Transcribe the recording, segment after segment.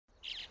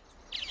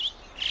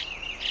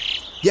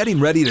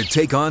Getting ready to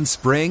take on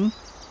spring?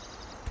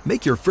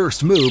 Make your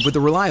first move with the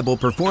reliable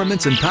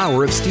performance and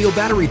power of Steel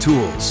battery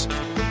tools.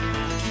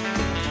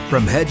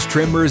 From hedge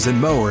trimmers and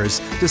mowers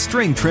to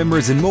string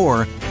trimmers and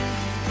more,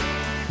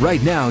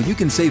 right now you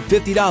can save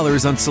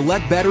 $50 on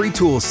select battery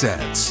tool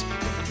sets.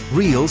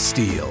 Real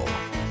Steel.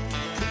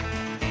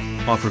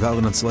 Offer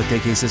valid on select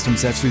AK system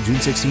sets through June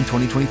 16,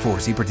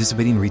 2024. See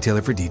participating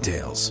retailer for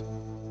details.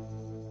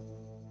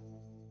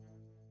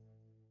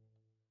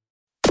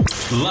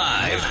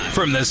 Live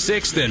from the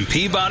 6th and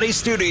Peabody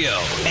Studio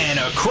and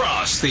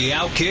across the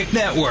Outkick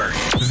Network,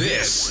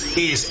 this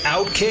is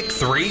Outkick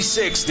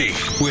 360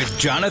 with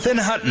Jonathan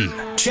Hutton,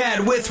 Chad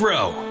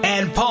Withrow,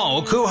 and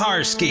Paul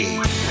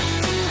Kuharsky.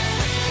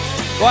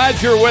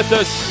 Glad you're with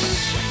us.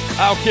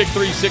 Outkick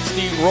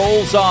 360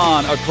 rolls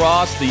on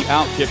across the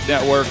Outkick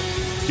Network.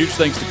 Huge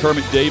thanks to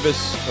Kermit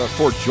Davis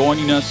for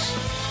joining us.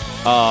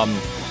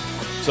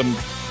 Some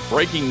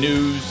breaking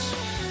news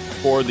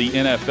for the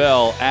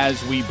NFL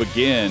as we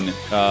begin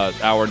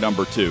hour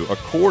number 2.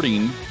 Let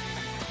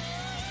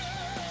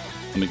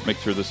me make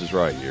sure this is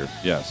right here.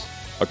 Yes.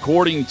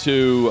 According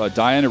to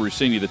Dianna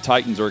Russini, the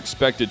Titans are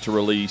expected to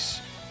release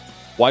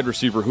wide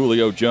receiver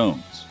Julio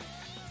Jones.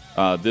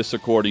 This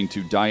according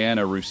to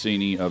Dianna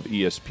Russini of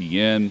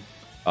ESPN.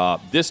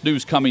 This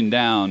news coming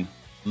down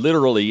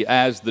literally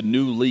as the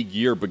new league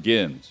year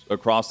begins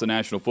across the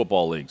National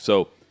Football League.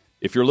 So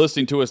if you're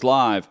listening to us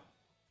live,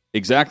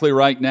 exactly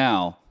right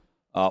now,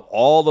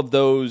 all of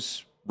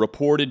those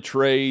reported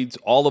trades,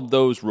 all of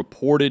those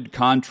reported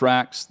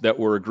contracts that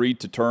were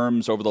agreed to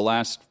terms over the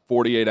last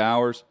 48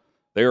 hours,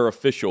 they are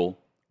official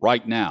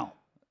right now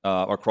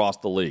across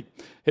the league.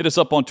 Hit us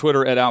up on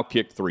Twitter at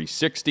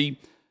Outkick360.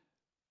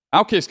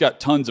 Outkick's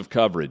got tons of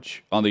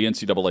coverage on the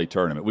NCAA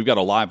tournament. We've got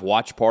a live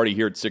watch party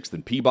here at 6th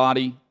and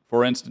Peabody,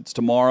 for instance,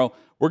 tomorrow.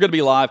 We're going to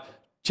be live.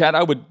 Chad,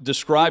 I would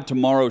describe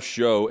tomorrow's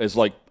show as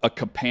like a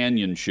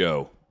companion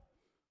show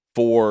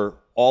for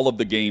all of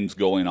the games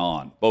going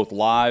on, both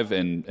live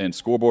and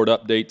scoreboard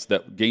updates,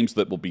 that games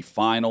that will be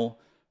final.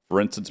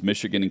 For instance,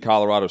 Michigan and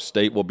Colorado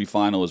State will be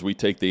final as we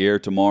take the air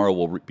tomorrow.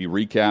 We'll be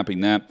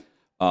recapping that.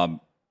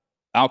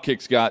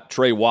 Outkick's got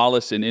Trey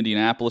Wallace in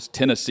Indianapolis.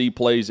 Tennessee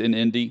plays in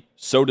Indy.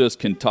 So does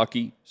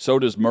Kentucky. So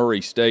does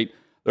Murray State.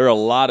 There are a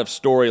lot of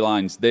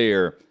storylines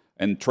there,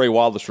 and Trey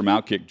Wallace from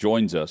Outkick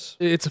joins us.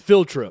 It's a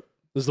field trip.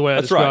 Is the way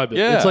I describe it.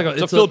 Yeah. It's like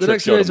a field trip. The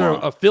next series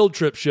are a field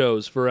trip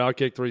shows for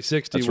Outkick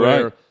 360. That's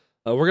where right.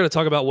 We're going to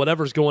talk about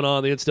whatever's going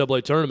on in the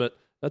NCAA tournament.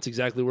 That's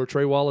exactly where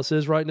Trey Wallace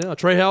is right now.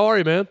 Trey, how are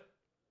you, man?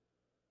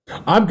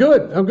 I'm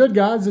good,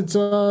 guys. It's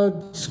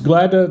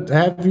glad to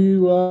have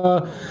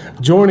you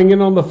joining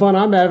in on the fun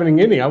I'm having in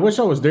Indy. I wish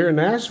I was there in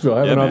Nashville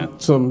having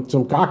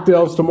some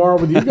cocktails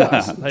tomorrow with you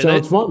guys.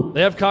 Sounds fun.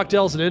 They have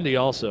cocktails in Indy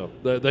also.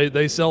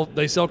 They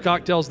sell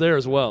cocktails there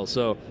as well.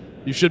 So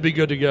you should be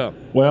good to go.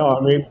 Well,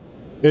 I mean,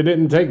 it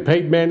didn't take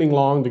Peyton Manning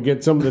long to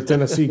get some of the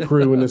Tennessee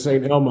crew into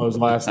St. Elmo's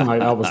last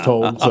night, I was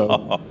told.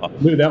 So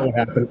knew that would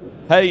happen.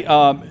 Hey,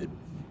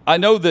 I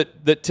know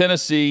that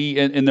Tennessee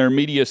in their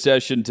media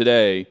session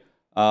today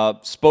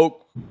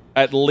spoke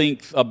at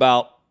length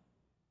about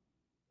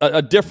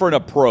a different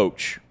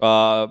approach,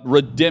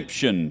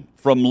 redemption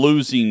from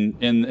losing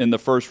in the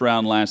first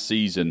round last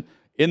season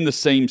in the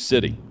same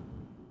city.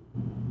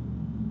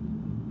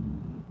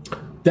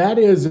 That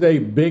is a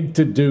big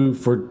to-do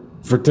for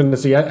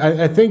Tennessee.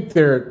 I think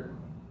they're,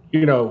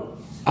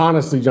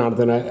 honestly,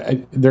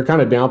 Jonathan, they're kind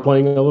of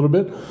downplaying it a little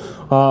bit.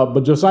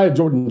 But Josiah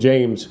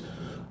Jordan-James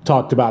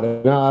talked about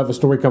it. Now I have a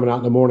story coming out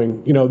in the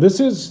morning.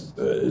 This is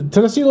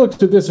Tennessee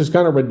looks at this as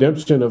kind of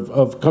redemption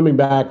of coming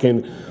back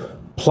and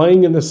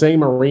playing in the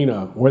same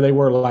arena where they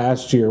were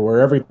last year,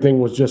 where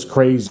everything was just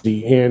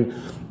crazy, and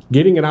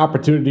getting an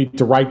opportunity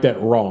to right that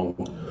wrong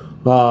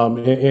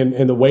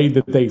in the way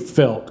that they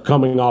felt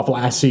coming off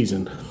last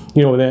season.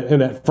 In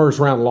that first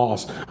round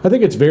loss. I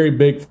think it's very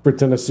big for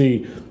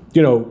Tennessee,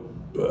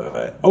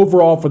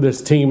 overall for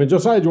this team. And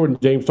Josiah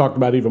Jordan-James talked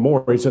about it even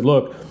more. He said,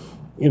 look,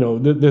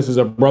 this is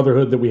a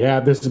brotherhood that we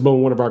have. This has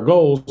been one of our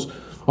goals.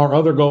 Our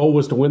other goal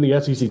was to win the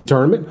SEC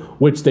tournament,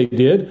 which they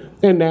did.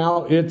 And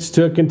now it's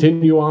to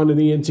continue on in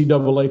the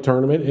NCAA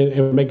tournament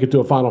and make it to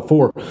a Final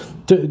Four.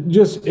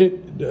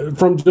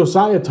 From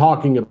Josiah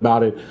talking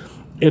about it,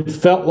 it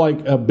felt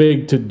like a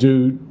big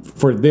to-do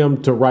for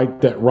them to right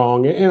that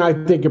wrong. And I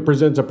think it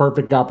presents a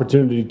perfect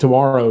opportunity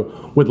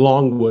tomorrow with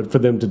Longwood for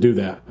them to do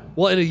that.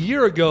 Well, and a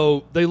year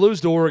ago, they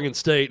lose to Oregon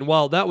State. And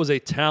while that was a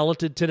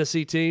talented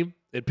Tennessee team,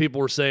 and people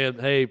were saying,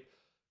 hey,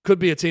 could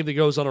be a team that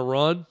goes on a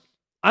run,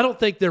 I don't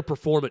think their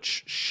performance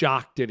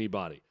shocked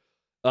anybody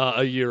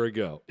a year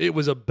ago. It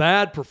was a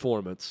bad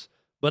performance,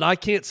 but I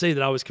can't say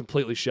that I was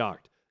completely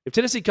shocked. If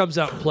Tennessee comes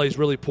out and plays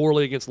really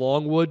poorly against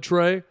Longwood,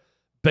 Trey,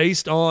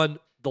 based on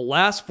the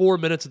last 4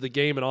 minutes of the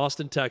game in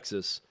Austin,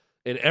 Texas,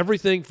 and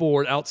everything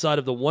forward outside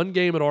of the one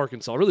game at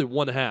Arkansas, really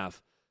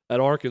 1.5 at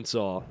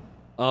Arkansas,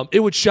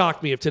 it would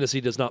shock me if Tennessee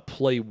does not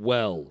play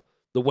well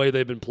the way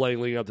they've been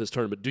playing leading up to this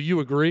tournament. Do you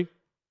agree?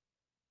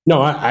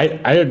 No, I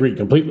agree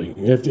completely.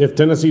 If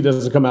Tennessee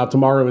doesn't come out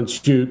tomorrow and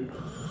shoot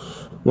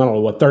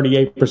don't know,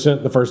 38%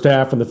 in the first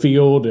half from the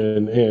field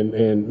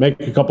and make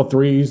a couple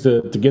threes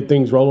to get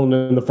things rolling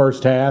in the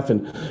first half.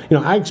 And,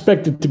 I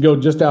expect it to go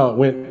just how it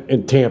went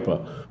in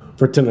Tampa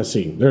for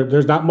Tennessee.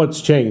 There's not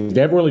much change.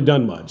 They haven't really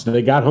done much.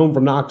 They got home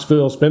from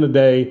Knoxville, spent a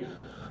day,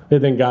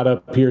 and then got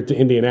up here to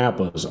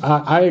Indianapolis.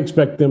 I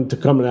expect them to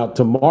come out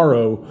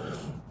tomorrow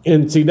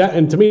and see that.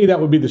 And to me, that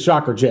would be the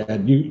shocker,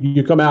 Chad.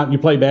 You come out and you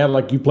play bad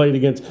like you played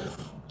against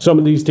some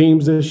of these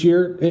teams this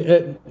year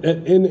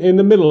in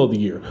the middle of the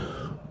year.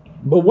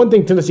 But one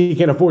thing Tennessee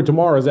can't afford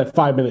tomorrow is that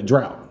 5-minute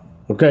drought.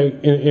 Okay,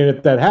 and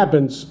if that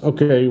happens,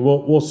 okay,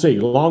 we'll see.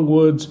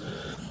 Longwoods,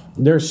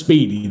 they're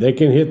speedy. They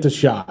can hit the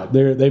shot.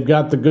 They've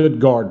got the good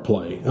guard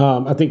play.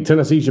 I think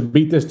Tennessee should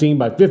beat this team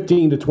by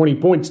 15 to 20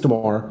 points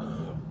tomorrow.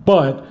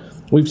 But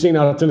we've seen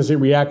how Tennessee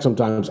react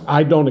sometimes.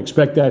 I don't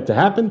expect that to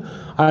happen.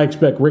 I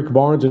expect Rick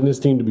Barnes and this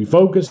team to be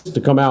focused,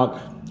 to come out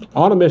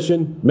on a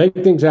mission, make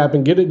things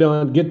happen, get it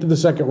done, get to the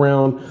second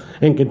round,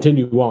 and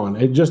continue on.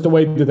 It's just the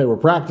way that they were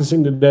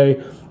practicing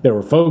today. They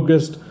were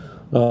focused.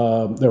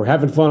 They were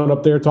having fun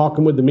up there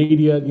talking with the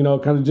media,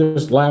 kind of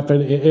just laughing.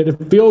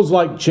 It feels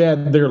like,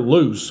 Chad, they're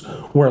loose,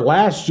 where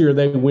last year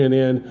they went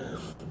in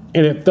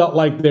and it felt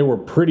like they were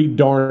pretty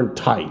darn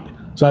tight.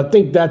 So I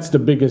think that's the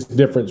biggest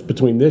difference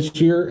between this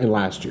year and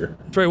last year.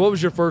 Trey, what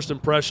was your first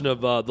impression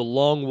of the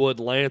Longwood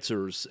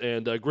Lancers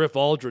and Griff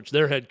Aldrich,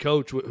 their head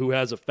coach, who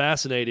has a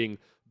fascinating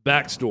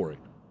backstory?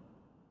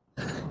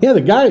 Yeah,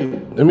 the guy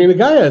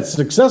had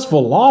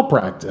successful law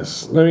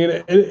practice.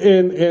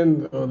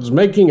 And was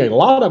making a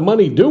lot of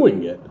money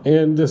doing it,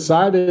 and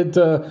decided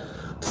to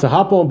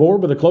hop on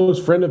board with a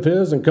close friend of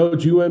his and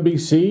coach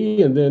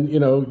UMBC. And then,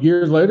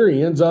 years later,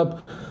 he ends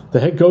up the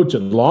head coach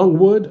at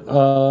Longwood.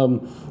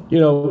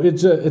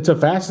 It's a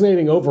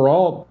fascinating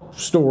overall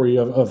story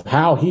of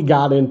how he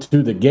got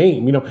into the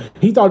game.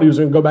 He thought he was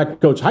going to go back and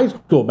coach high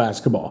school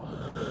basketball.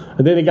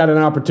 And then he got an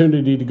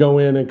opportunity to go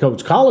in and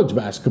coach college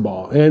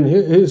basketball. And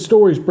his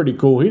story is pretty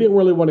cool. He didn't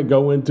really want to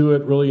go into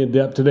it really in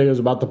depth today. It was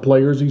about the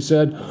players, he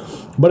said.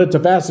 But it's a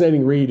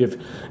fascinating read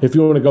if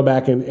you want to go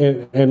back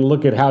and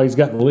look at how he's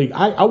got in the league.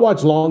 I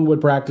watched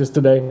Longwood practice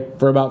today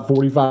for about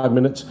 45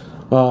 minutes.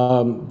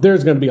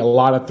 There's going to be a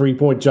lot of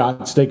three-point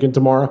shots taken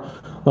tomorrow.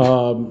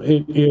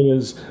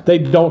 They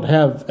don't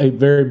have a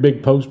very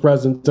big post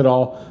presence at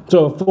all.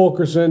 So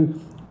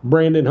Fulkerson,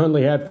 Brandon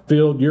Hundley,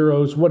 Hatfield,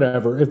 Euros,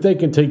 whatever, if they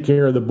can take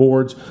care of the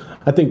boards,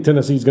 I think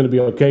Tennessee's going to be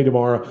okay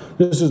tomorrow,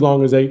 just as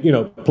long as they,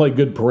 play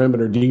good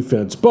perimeter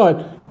defense.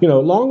 But,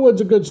 Longwood's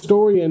a good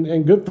story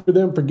and good for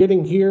them for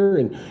getting here.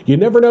 And you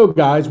never know,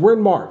 guys. We're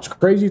in March.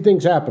 Crazy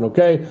things happen,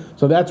 okay?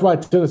 So that's why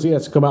Tennessee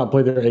has to come out and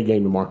play their A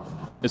game tomorrow.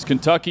 Is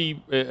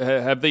Kentucky,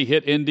 have they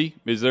hit Indy?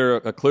 Is there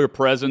a clear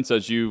presence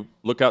as you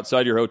look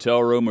outside your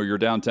hotel room or you're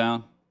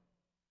downtown?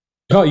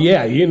 Oh,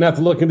 yeah. You didn't have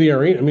to look in the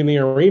arena. The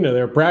arena,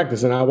 they're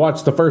practicing. I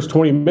watched the first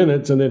 20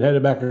 minutes and then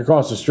headed back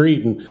across the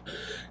street. And,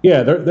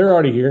 yeah, they're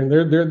already here.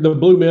 The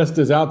blue mist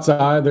is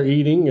outside. They're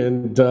eating.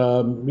 And,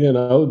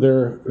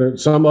 they're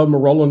some of them are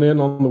rolling in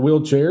on the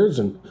wheelchairs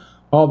and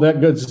all that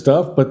good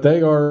stuff. But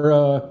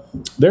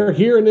they're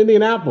here in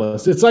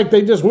Indianapolis. It's like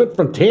they just went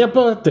from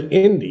Tampa to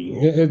Indy.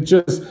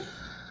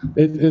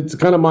 It's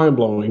kind of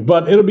mind-blowing.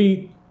 But it'll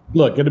be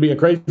a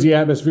crazy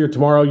atmosphere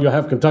tomorrow. You'll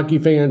have Kentucky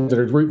fans that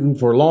are rooting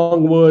for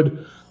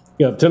Longwood.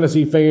 You have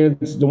Tennessee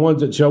fans, the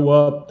ones that show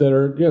up that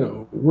are,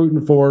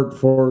 rooting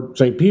for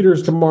St.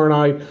 Peter's tomorrow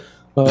night.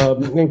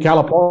 And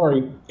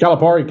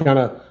Calipari kind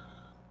of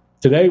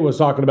today was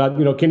talking about,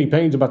 Kenny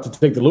Payne's about to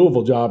take the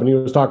Louisville job, and he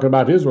was talking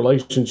about his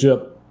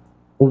relationship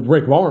with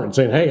Rick Barnes,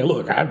 saying, hey,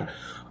 look,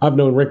 I've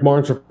known Rick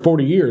Barnes for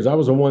 40 years. I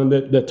was the one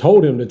that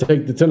told him to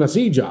take the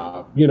Tennessee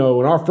job, and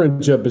our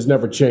friendship has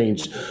never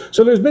changed.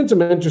 So there's been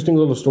some interesting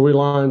little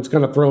storylines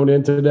kind of thrown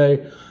in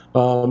today.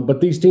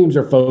 But these teams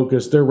are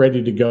focused. They're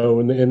ready to go,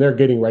 and they're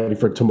getting ready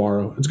for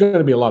tomorrow. It's going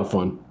to be a lot of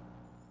fun.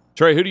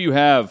 Trey, who do you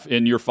have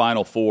in your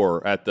Final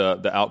Four at the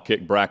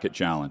Outkick Bracket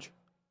Challenge?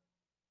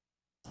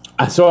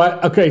 So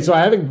I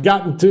haven't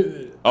gotten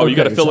to – you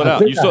got to fill it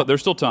out.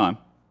 There's still time.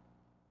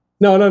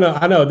 No.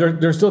 I know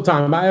there's still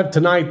time. I have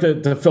tonight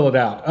to fill it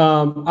out.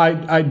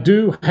 I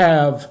do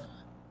have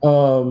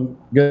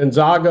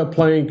Gonzaga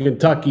playing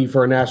Kentucky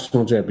for a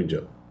national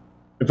championship.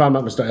 If I'm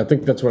not mistaken, I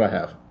think that's what I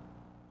have.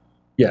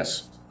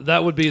 Yes,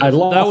 that would be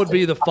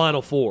the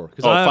Final Four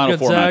because I have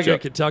Gonzaga,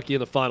 Kentucky in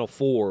the Final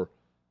Four.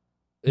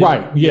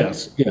 Right.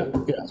 Yes.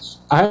 Yes.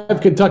 I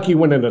have Kentucky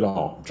winning it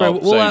all. Trey,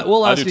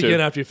 we'll ask you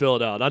again after you fill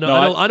it out.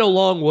 I know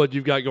Longwood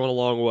you've got going a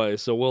long way,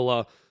 so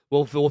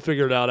We'll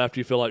figure it out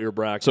after you fill out your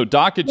bracket. So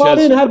Dockage I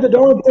didn't have the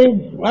darn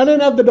thing. I didn't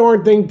have the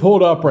darn thing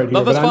pulled up right here.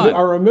 No, that's fine. I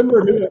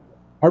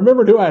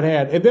remembered who I'd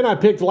had, and then I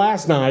picked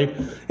last night.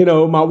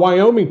 My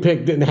Wyoming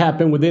pick didn't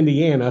happen with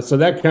Indiana, so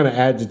that kind of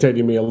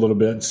agitated me a little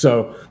bit.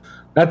 So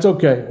that's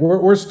okay.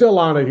 We're still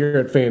on it here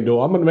at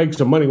FanDuel. I'm going to make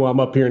some money while I'm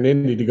up here in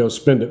Indy to go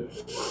spend it.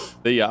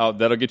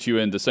 That'll get you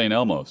into St.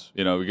 Elmo's.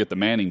 We get the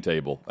Manning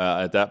table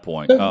at that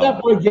point.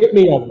 That might get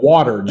me a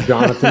water,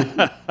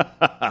 Jonathan.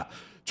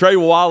 Trey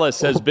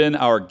Wallace has been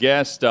our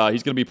guest.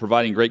 He's going to be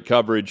providing great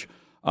coverage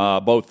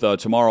both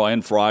tomorrow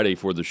and Friday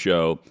for the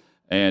show.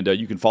 And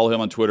you can follow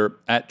him on Twitter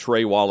at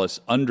Trey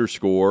Wallace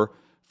 _.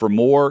 For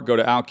more, go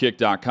to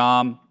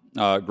Outkick.com.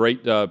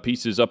 Great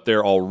pieces up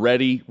there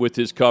already with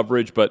his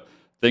coverage, but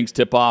things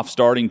tip off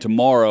starting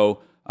tomorrow.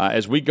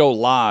 As we go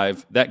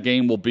live, that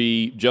game will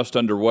be just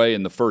underway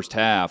in the first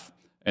half.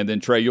 And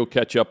then, Trey, you'll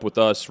catch up with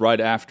us right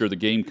after the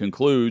game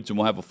concludes, and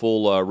we'll have a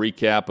full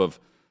recap of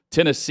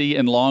Tennessee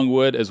and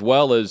Longwood, as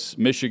well as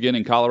Michigan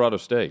and Colorado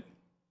State.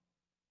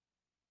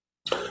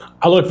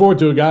 I look forward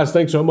to it, guys.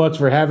 Thanks so much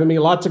for having me.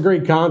 Lots of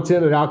great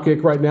content at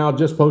Outkick right now.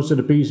 Just posted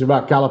a piece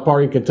about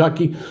Calipari in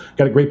Kentucky.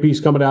 Got a great piece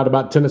coming out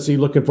about Tennessee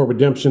looking for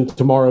redemption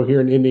tomorrow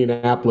here in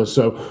Indianapolis.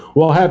 So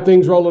we'll have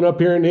things rolling up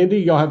here in Indy.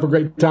 Y'all have a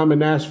great time in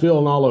Nashville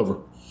and all over.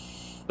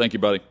 Thank you,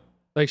 buddy.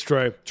 Thanks,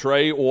 Trey.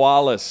 Trey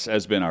Wallace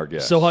has been our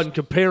guest. So, Hutton,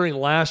 comparing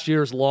last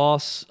year's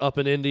loss up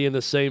in Indy in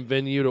the same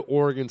venue to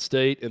Oregon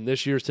State and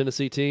this year's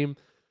Tennessee team,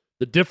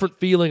 the different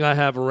feeling I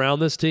have around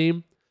this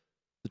team,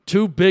 the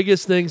two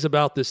biggest things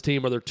about this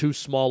team are their two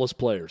smallest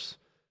players,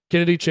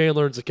 Kennedy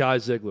Chandler and Zakai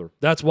Ziegler.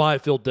 That's why I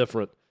feel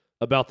different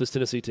about this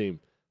Tennessee team.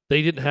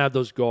 They didn't have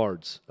those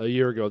guards a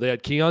year ago. They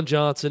had Keon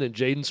Johnson and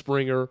Jaden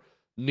Springer.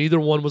 Neither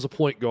one was a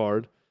point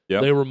guard.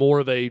 Yep. They were more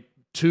of a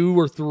 2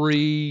 or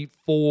 3,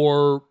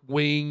 4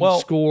 wing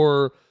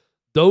scorer.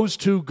 Those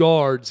two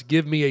guards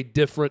give me a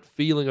different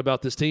feeling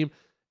about this team.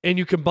 And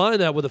you combine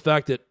that with the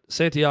fact that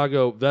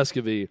Santiago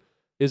Vescovi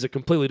is a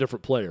completely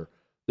different player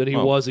than he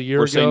was a year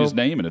ago. We're saying his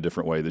name in a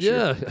different way this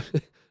year. Yeah.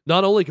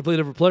 Not only completely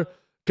different player,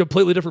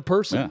 completely different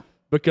person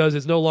because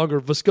it's no longer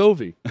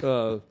Vescovi.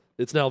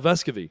 It's now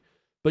Vescovi.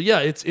 But yeah,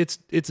 it's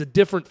a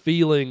different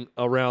feeling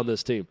around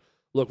this team.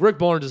 Look, Rick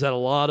Barnes has had a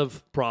lot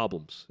of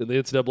problems in the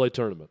NCAA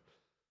tournament.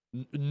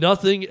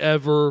 Nothing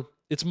ever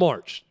 – it's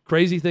March.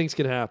 Crazy things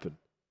can happen.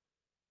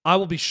 I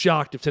will be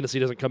shocked if Tennessee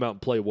doesn't come out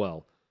and play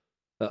well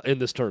in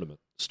this tournament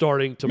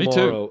starting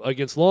tomorrow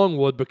against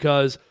Longwood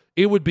because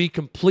it would be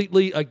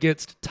completely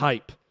against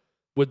type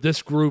with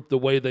this group the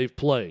way they've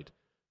played.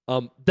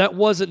 That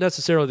wasn't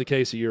necessarily the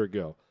case a year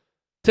ago.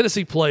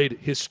 Tennessee played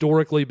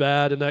historically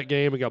bad in that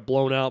game and got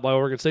blown out by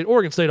Oregon State.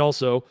 Oregon State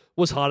also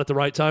was hot at the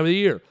right time of the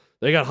year.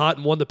 They got hot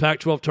and won the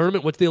Pac-12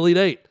 tournament, went to the Elite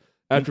Eight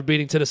after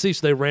beating Tennessee,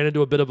 so they ran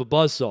into a bit of a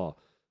buzzsaw.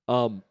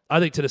 I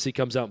think Tennessee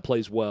comes out and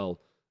plays well,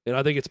 and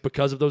I think it's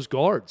because of those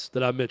guards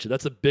that I mentioned.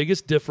 That's the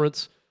biggest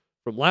difference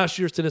from last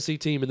year's Tennessee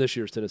team and this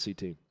year's Tennessee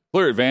team.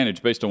 Clear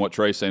advantage, based on what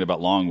Trey's saying about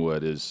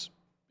Longwood, is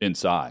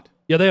inside.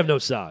 Yeah, they have no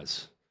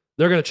size.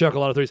 They're going to chuck a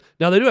lot of threes.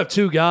 Now, they do have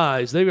two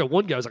guys. They've got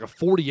one guy who's like a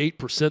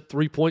 48%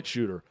 three-point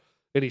shooter,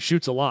 and he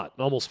shoots a lot,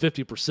 almost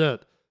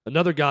 50%.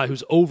 Another guy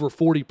who's over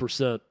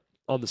 40%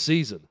 on the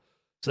season.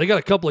 So they got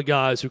a couple of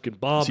guys who can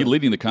bomb. Is he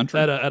leading the country?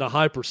 At a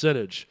high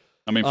percentage.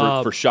 I mean,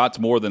 for shots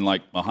more than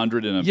like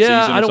 100 in a season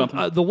or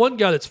something? The one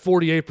guy that's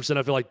 48%,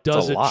 I feel like,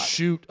 doesn't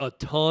shoot a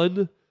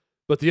ton,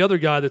 but the other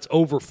guy that's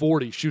over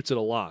 40 shoots it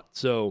a lot.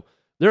 So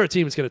they're a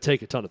team that's going to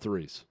take a ton of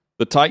threes.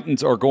 The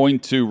Titans are going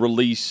to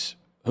release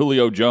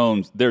Julio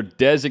Jones. They're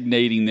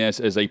designating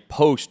this as a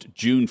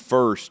post-June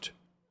 1st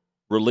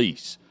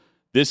release.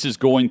 This is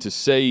going to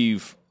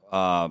save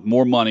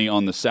more money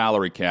on the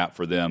salary cap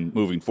for them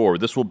moving forward.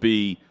 This will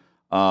be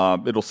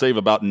it'll save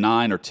about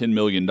 $9 or $10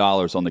 million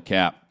on the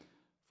cap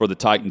for the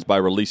Titans by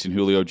releasing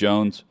Julio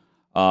Jones.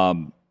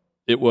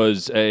 It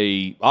was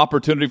an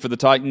opportunity for the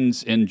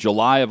Titans in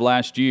July of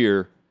last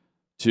year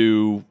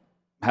to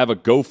have a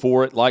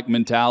go-for-it-like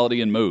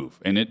mentality and move,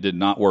 and it did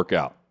not work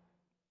out.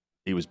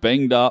 He was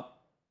banged up.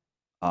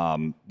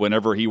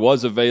 Whenever he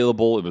was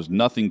available, it was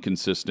nothing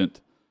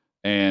consistent,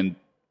 and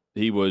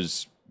he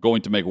was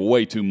going to make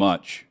way too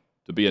much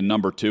to be a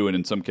number 2 and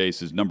in some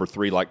cases number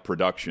 3-like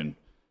production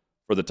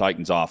for the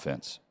Titans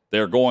offense.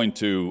 They're going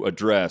to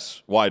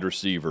address wide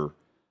receiver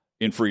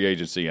in free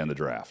agency and the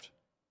draft.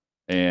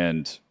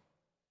 And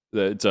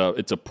it's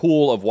a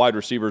pool of wide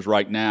receivers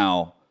right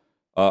now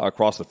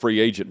across the free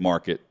agent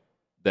market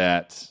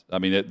that, I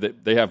mean,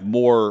 they have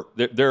more,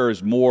 there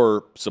is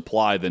more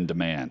supply than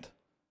demand.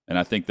 And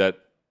I think that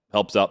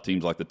helps out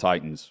teams like the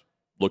Titans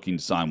looking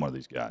to sign one of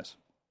these guys.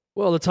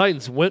 Well, the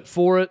Titans went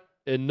for it,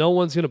 and no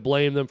one's going to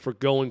blame them for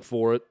going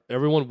for it.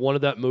 Everyone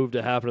wanted that move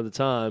to happen at the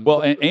time.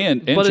 Well,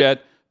 and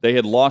Chad, they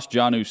had lost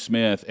Jonnu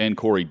Smith and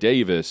Corey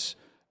Davis,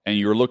 and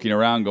you're looking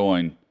around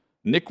going,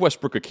 Nick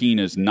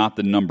Westbrook-Akina is not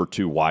the number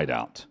 2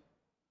 wideout.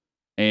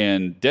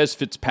 And Des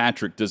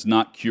Fitzpatrick does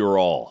not cure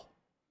all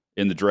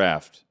in the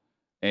draft.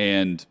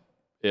 And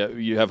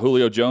you have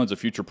Julio Jones, a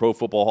future Pro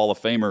Football Hall of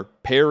Famer,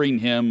 pairing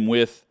him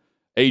with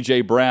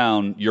A.J.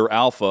 Brown, your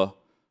alpha,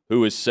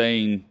 who is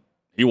saying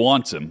he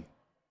wants him,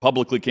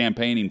 publicly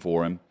campaigning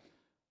for him.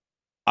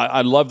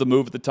 I love the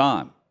move at the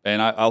time.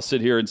 And I'll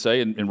sit here and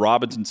say, and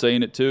Robinson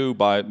saying it too,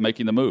 by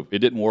making the move. It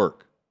didn't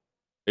work.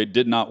 It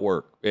did not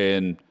work.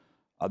 And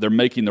they're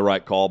making the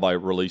right call by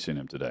releasing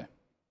him today.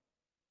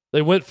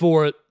 They went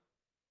for it.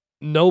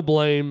 No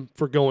blame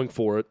for going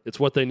for it. It's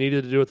what they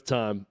needed to do at the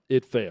time.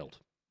 It failed.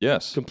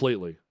 Yes.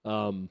 Completely.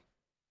 And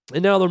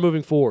now they're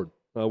moving forward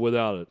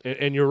without it.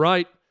 And you're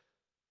right.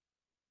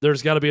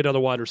 There's got to be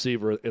another wide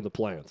receiver in the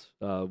plans,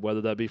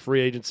 whether that be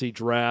free agency,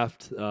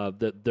 draft,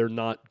 that they're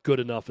not good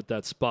enough at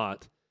that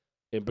spot.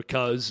 And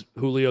because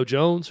Julio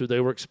Jones, who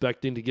they were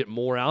expecting to get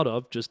more out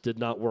of, just did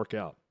not work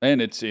out.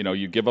 And it's,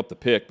 you give up the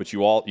pick, but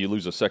you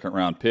lose a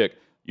second-round pick.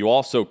 You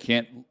also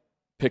can't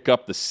pick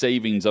up the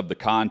savings of the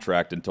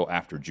contract until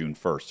after June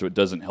 1st, so it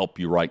doesn't help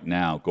you right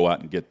now go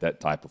out and get that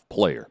type of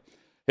player.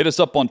 Hit us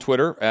up on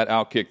Twitter at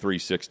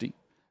Outkick360.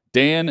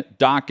 Dan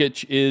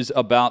Dakich is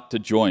about to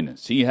join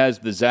us. He has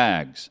the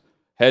Zags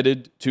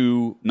headed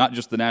to not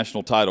just the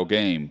national title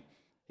game.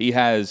 He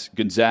has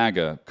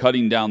Gonzaga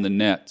cutting down the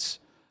nets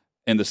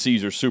in the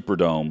Caesars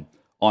Superdome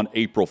on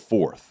April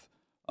 4th.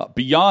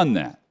 Beyond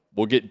that,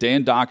 we'll get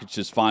Dan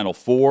Dakich's Final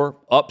Four,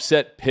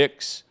 upset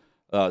picks,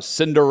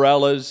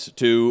 Cinderellas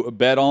to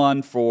bet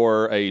on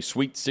for a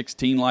Sweet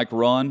 16-like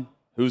run.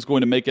 Who's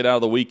going to make it out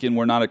of the weekend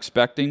we're not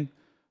expecting?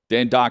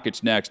 Dan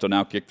Dakich next on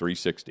Outkick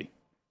 360.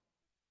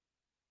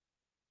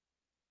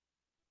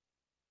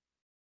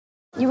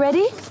 You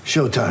ready?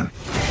 Showtime.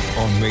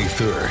 On May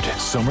 3rd,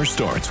 summer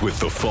starts with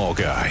The Fall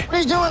Guy.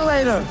 Let's do it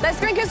later. Let's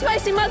drink a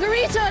spicy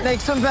margarita. Make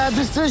some bad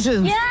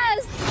decisions.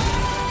 Yes!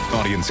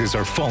 Audiences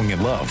are falling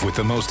in love with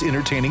the most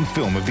entertaining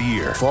film of the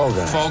year. Fall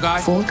Guy. Fall Guy?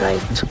 Fall guy.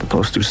 That's what the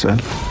poster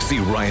said. See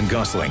Ryan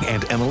Gosling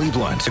and Emily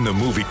Blunt in the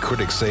movie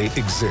critics say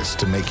exists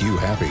to make you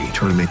happy.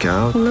 Trying to make it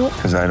out? Nope.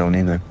 Because I don't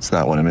either. It's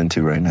not what I'm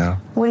into right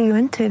now. What are you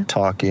into?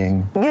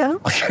 Talking. Yeah.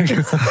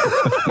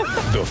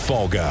 The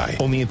Fall Guy.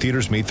 Only in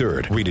theaters May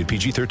 3rd. Rated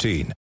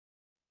PG-13.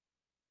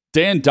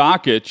 Dan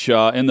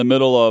Dakich in the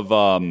middle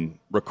of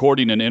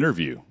recording an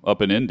interview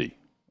up in Indy,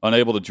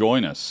 unable to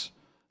join us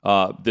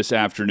this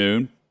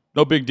afternoon.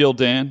 No big deal,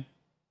 Dan.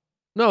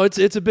 No, it's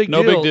a big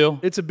deal. No big deal.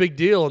 It's a big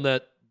deal in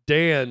that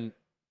Dan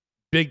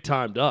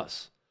big-timed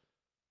us.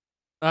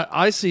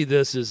 I see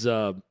this as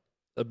a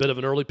bit of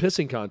an early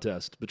pissing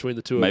contest between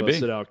the two of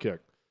us at Outkick.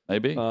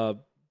 Maybe.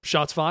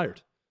 Shots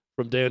fired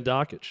from Dan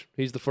Dakich.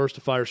 He's the first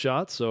to fire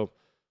shots, so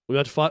we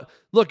have to fight.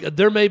 Look,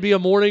 there may be a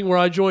morning where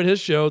I join his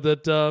show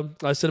that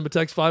I send him a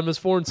text 5 minutes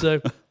before and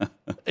say,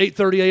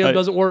 8:30 a.m.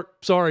 doesn't work.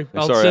 Sorry.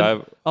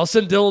 I'll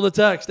send Dylan the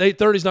text.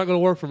 8:30 is not going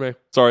to work for me.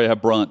 Sorry, I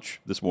have brunch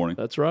this morning.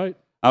 That's right.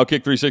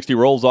 Outkick 360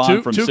 rolls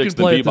on from 6th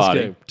and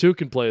Peabody. Two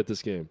can play at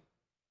this game.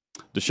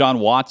 Deshaun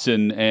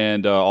Watson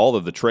and all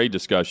of the trade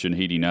discussion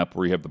heating up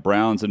where you have the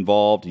Browns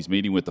involved. He's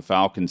meeting with the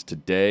Falcons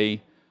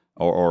today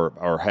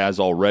or has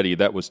already.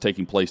 That was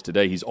taking place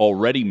today. He's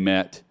already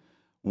met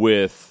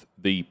with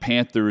the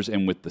Panthers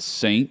and with the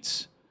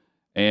Saints.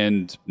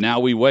 And now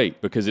we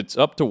wait because it's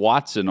up to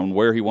Watson on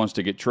where he wants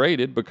to get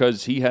traded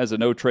because he has a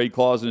no-trade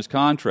clause in his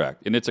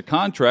contract. And it's a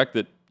contract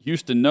that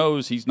Houston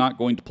knows he's not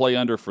going to play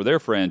under for their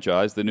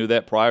franchise. They knew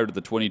that prior to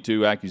the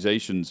 22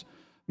 accusations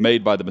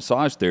made by the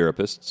massage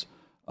therapists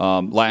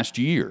last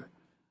year.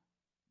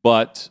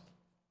 But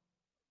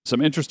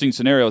some interesting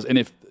scenarios. And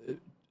if,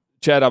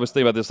 Chad, I was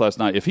thinking about this last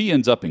night. If he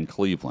ends up in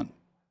Cleveland,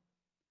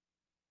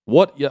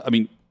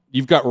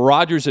 you've got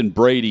Rodgers and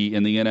Brady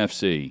in the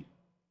NFC.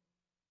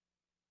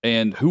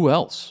 And who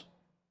else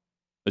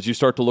as you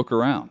start to look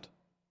around?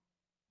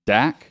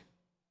 Dak?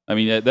 I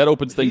mean, that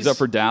opens things up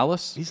for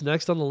Dallas. He's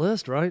next on the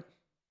list, right?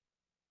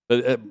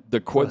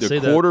 The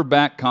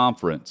quarterback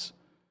conference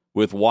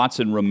with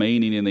Watson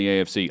remaining in the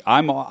AFC.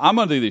 I'm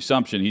under the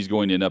assumption he's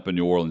going to end up in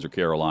New Orleans or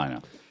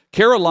Carolina.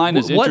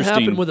 Carolina's what interesting.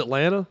 What happened with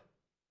Atlanta?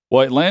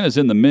 Well, Atlanta's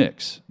in the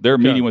mix. They're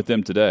meeting with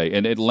them today.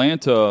 And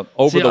Atlanta,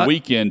 over the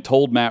weekend,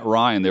 told Matt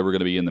Ryan they were going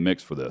to be in the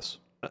mix for this.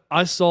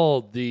 I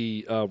saw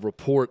the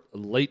report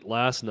late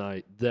last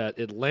night that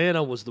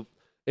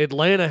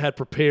Atlanta had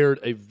prepared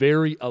a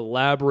very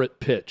elaborate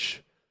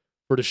pitch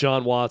for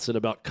Deshaun Watson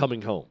about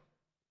coming home.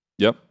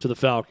 Yep. To the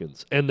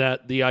Falcons, and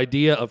that the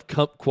idea of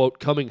quote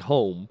coming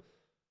home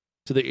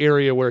to the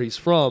area where he's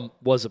from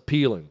was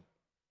appealing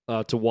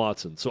to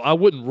Watson. So I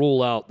wouldn't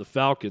rule out the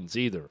Falcons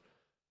either.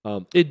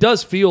 It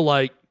does feel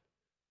like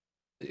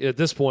at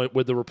this point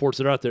with the reports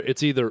that are out there,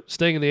 it's either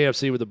staying in the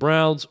AFC with the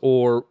Browns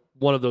or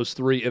one of those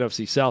 3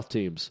 NFC South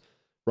teams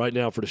right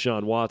now for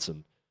Deshaun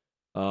Watson.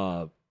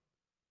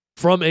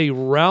 From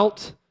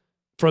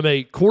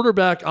a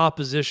quarterback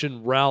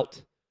opposition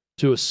route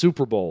to a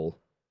Super Bowl,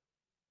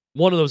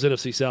 one of those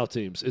NFC South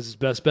teams is his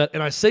best bet.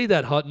 And I say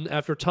that, Hutton,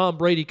 after Tom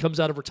Brady comes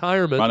out of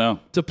retirement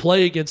to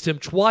play against him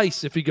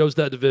twice if he goes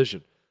that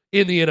division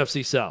in the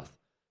NFC South.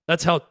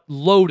 That's how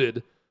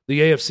loaded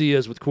the AFC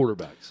is with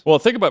quarterbacks. Well,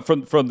 think about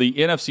from the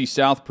NFC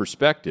South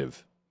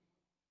perspective.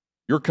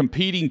 You're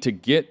competing to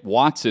get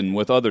Watson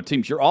with other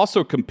teams. You're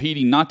also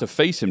competing not to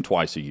face him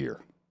twice a year.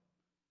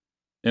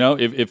 You know,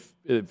 if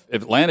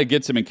Atlanta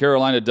gets him and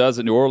Carolina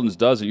doesn't, New Orleans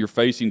doesn't, you're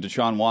facing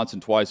Deshaun Watson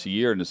twice a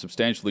year in a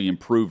substantially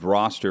improved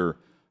roster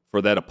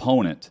for that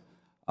opponent.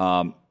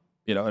 And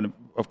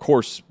of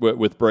course,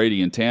 with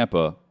Brady and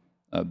Tampa,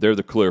 they're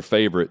the clear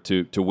favorite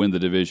to win the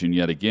division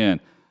yet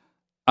again.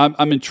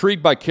 I'm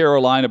intrigued by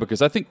Carolina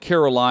because I think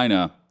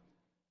Carolina,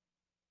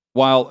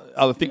 while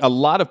I think a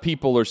lot of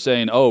people are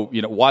saying,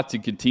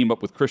 Watson can team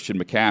up with Christian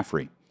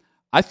McCaffrey,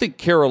 I think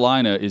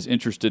Carolina is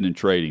interested in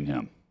trading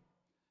him.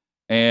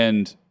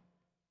 And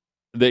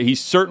that he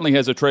certainly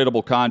has a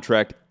tradable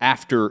contract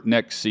after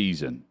next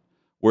season.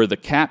 where the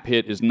cap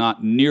hit is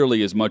not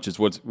nearly as much as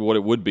what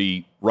it would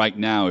be right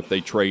now if they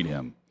trade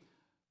him.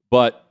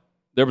 But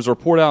there was a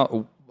report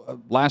out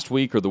last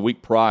week or the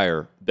week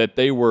prior that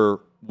they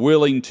were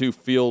willing to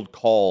field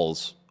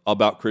calls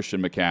about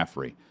Christian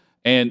McCaffrey.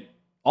 And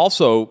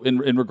also, in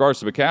regards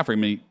to McCaffrey, I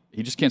mean,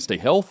 he just can't stay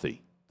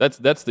healthy.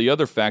 That's the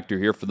other factor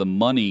here for the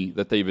money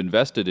that they've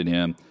invested in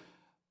him.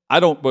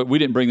 But we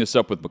didn't bring this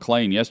up with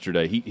McClain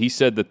yesterday. He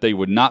said that they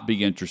would not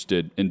be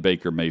interested in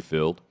Baker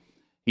Mayfield.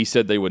 He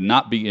said they would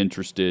not be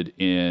interested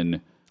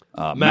in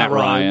Matt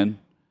Ryan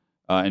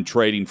and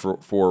trading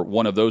for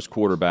one of those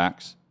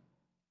quarterbacks.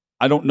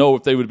 I don't know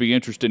if they would be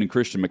interested in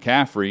Christian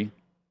McCaffrey,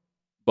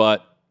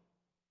 but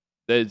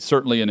it's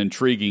certainly an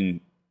intriguing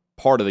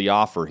part of the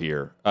offer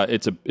here.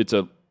 It's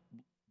a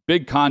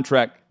big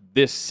contract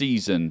this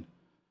season,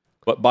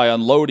 but by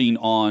unloading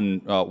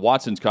on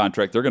Watson's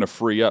contract, they're going to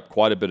free up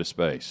quite a bit of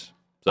space.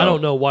 So, I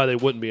don't know why they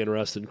wouldn't be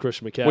interested in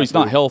Christian McCaffrey. Well, he's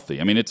not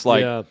healthy. I mean, it's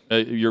like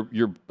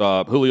your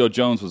Julio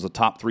Jones was a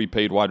top 3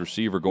 paid wide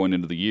receiver going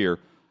into the year,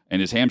 and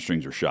his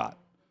hamstrings are shot.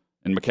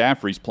 And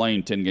McCaffrey's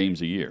playing 10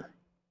 games a year.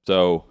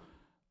 So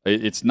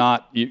it's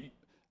not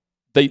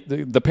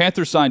the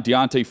Panthers signed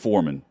Deontay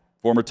Foreman,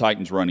 former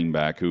Titans running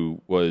back,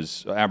 who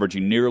was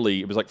averaging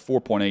nearly, it was like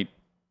 4.8,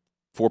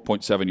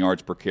 4.7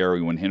 yards per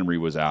carry when Henry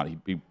was out.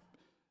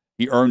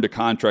 He earned a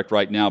contract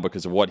right now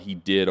because of what he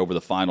did over the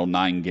final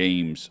 9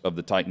 games of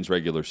the Titans'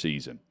 regular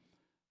season.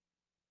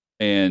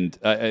 And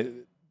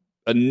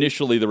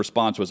initially the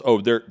response was,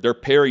 they're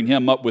pairing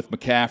him up with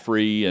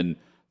McCaffrey, and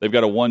they've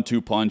got a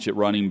 1-2 punch at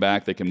running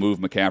back. They can move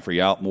McCaffrey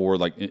out more,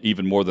 like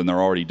even more than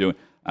they're already doing.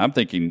 I'm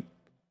thinking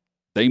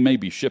they may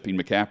be shipping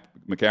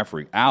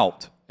McCaffrey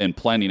out and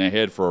planning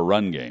ahead for a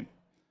run game,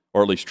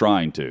 or at least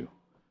trying to.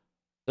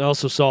 I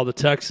also saw the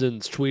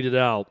Texans tweeted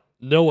out,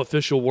 no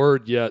official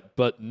word yet,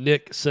 but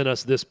Nick sent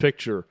us this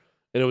picture,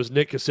 and it was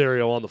Nick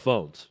Caserio on the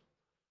phones.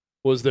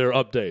 Was their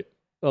update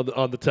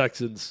on the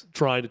Texans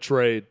trying to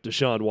trade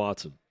Deshaun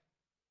Watson?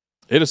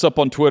 Hit us up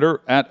on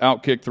Twitter at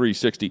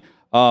Outkick360.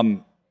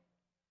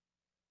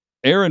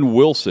 Aaron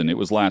Wilson, it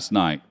was last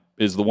night,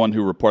 is the one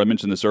who reported. I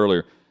mentioned this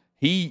earlier.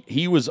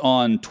 He was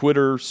on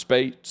Twitter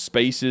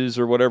Spaces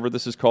or whatever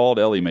this is called.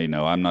 Ellie may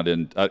know. I'm not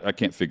in. I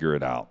can't figure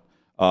it out.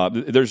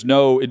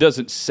 It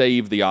doesn't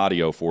save the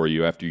audio for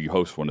you after you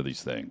host one of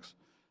these things.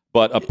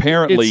 But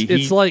apparently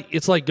it's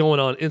like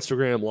going on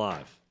Instagram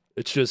Live.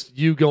 It's just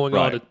you going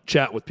on to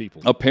chat with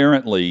people.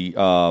 Apparently,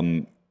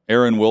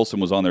 Aaron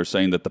Wilson was on there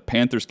saying that the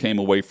Panthers came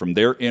away from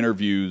their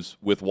interviews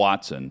with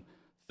Watson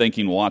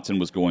thinking Watson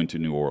was going to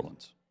New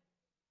Orleans.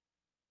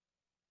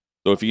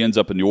 So if he ends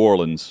up in New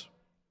Orleans,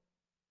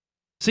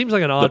 seems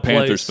like an odd the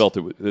Panthers place. felt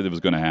it was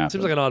going to happen.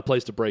 Seems like an odd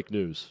place to break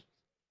news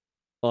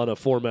on a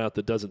format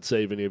that doesn't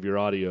save any of your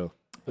audio.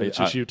 It's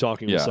just you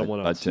talking with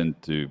someone else. I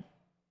tend to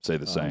say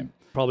the same.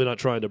 Probably not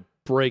trying to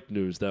break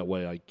news that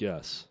way, I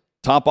guess.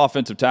 Top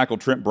offensive tackle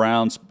Trent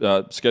Brown's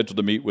scheduled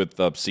to meet with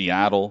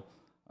Seattle.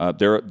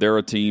 They're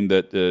a team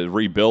that is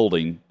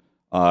rebuilding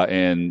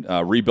and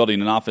rebuilding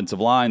an offensive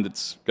line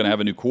that's going to have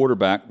a new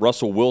quarterback.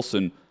 Russell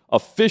Wilson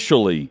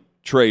officially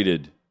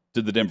traded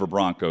to the Denver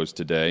Broncos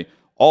today.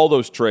 All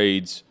those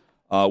trades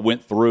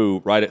went through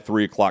right at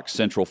 3 o'clock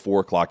Central,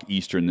 4 o'clock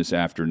Eastern this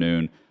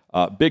afternoon.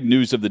 Big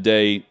news of the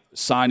day,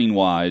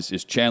 signing-wise,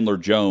 is Chandler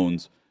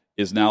Jones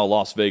is now a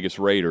Las Vegas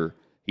Raider.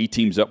 He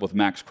teams up with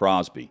Max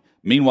Crosby.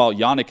 Meanwhile,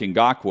 Yannick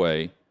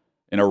Ngakoue,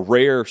 in a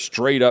rare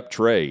straight-up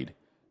trade,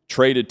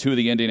 traded to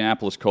the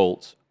Indianapolis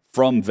Colts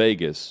from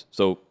Vegas.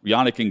 So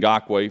Yannick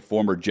Ngakoue,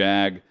 former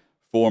Jag,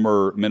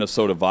 former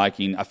Minnesota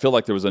Viking. I feel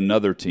like there was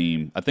another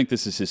team. I think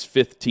this is his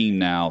 5th team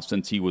now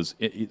since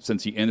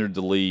he entered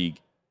the league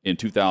in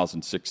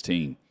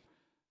 2016.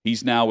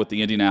 He's now with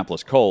the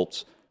Indianapolis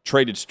Colts,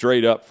 traded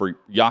straight up for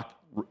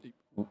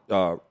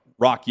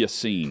Rock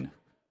Yassin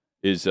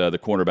is the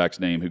cornerback's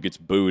name, who gets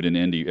booed in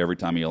Indy every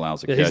time he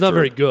allows a catch. He's not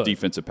very good.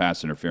 Defensive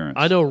pass interference.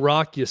 I know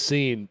Rock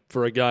Yassin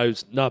for a guy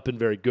who's not been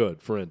very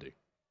good for Indy.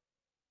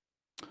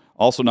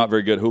 Also not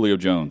very good, Julio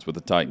Jones with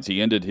the Titans.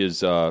 He ended his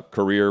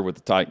career with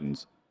the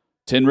Titans.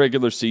 10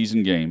 regular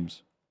season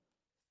games,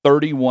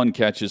 31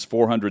 catches,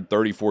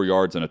 434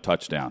 yards, and a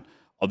touchdown.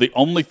 The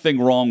only thing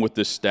wrong with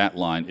this stat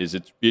line is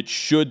it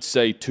should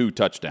say 2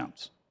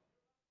 touchdowns.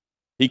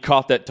 He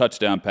caught that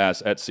touchdown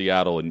pass at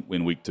Seattle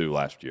in week 2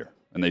 last year,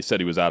 and they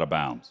said he was out of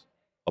bounds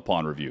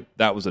upon review.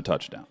 That was a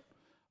touchdown.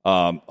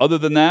 Other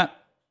than that,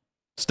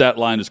 stat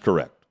line is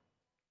correct.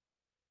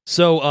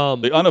 So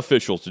the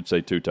unofficial should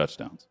say 2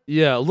 touchdowns.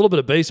 Yeah, a little bit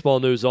of baseball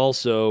news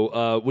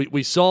also.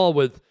 We saw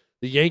with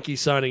the Yankees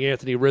signing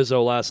Anthony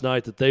Rizzo last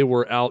night that they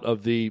were out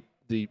of the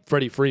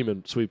Freddie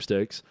Freeman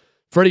sweepstakes.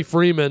 Freddie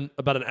Freeman,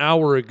 about an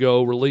hour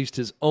ago, released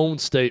his own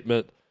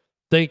statement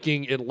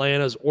thanking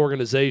Atlanta's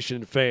organization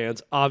and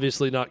fans,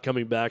 obviously not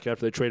coming back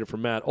after they traded for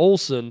Matt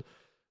Olson.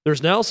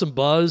 There's now some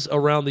buzz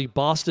around the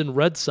Boston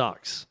Red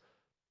Sox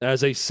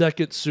as a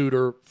second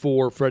suitor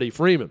for Freddie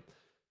Freeman.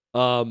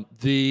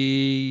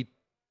 The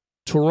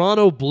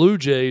Toronto Blue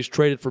Jays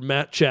traded for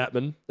Matt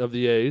Chapman of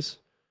the A's.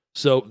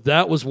 So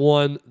that was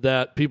one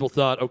that people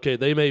thought, okay,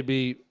 they may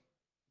be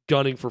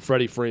gunning for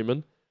Freddie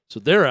Freeman. So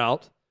they're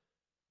out.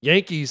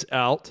 Yankees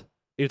out.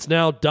 It's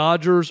now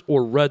Dodgers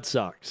or Red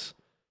Sox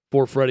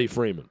for Freddie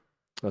Freeman.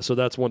 So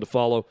that's one to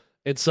follow,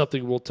 and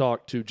something we'll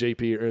talk to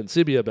JP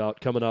Arancibia about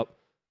coming up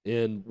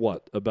in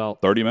what,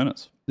 about 30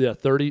 minutes. Yeah,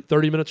 30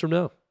 minutes from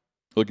now.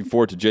 Looking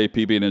forward to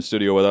JP being in the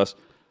studio with us.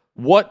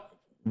 What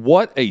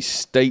a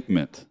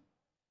statement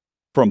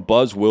from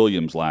Buzz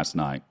Williams last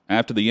night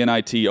after the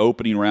NIT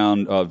opening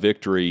round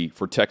victory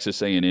for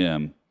Texas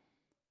A&M.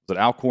 Was it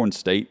Alcorn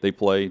State they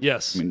played?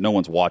 Yes. I mean, no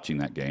one's watching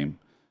that game.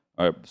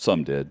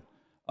 Some did.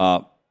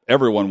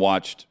 Everyone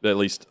watched. At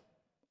least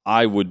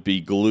I would be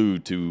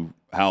glued to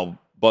how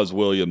Buzz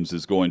Williams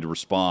is going to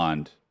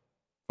respond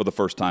for the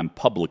first time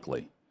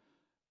publicly.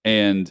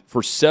 And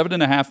for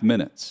 7.5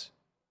 minutes,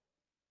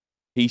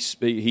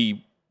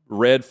 he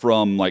read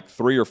from like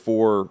 3 or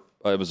 4,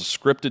 it was a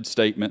scripted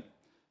statement,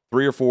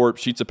 3 or 4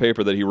 sheets of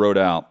paper that he wrote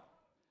out.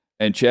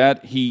 And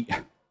Chad,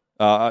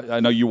 I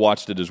know you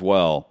watched it as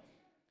well.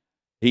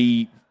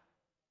 He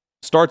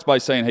starts by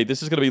saying, hey,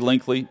 this is going to be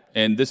lengthy,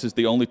 and this is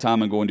the only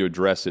time I'm going to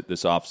address it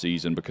this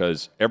offseason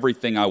because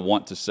everything I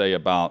want to say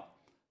about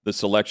the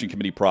selection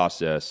committee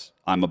process,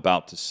 I'm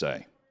about to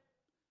say.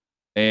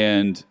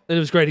 And it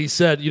was great. He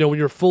said,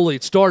 when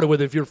it started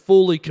with, if you're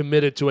fully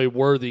committed to a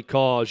worthy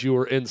cause, you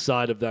are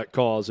inside of that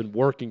cause and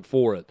working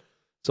for it.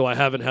 So I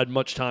haven't had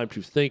much time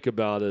to think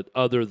about it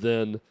other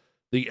than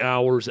the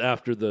hours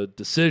after the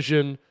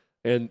decision.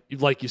 And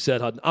like you said,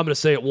 Hutton, I'm going to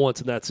say it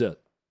once and that's it.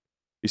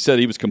 He said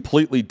he was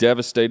completely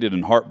devastated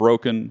and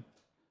heartbroken,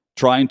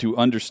 trying to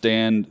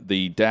understand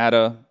the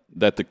data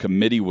that the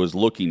committee was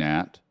looking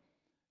at.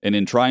 And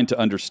in trying to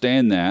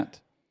understand that,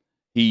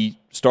 he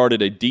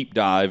started a deep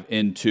dive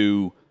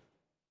into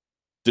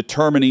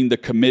determining the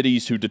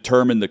committees who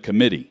determine the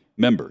committee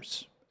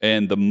members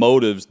and the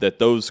motives that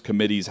those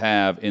committees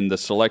have in the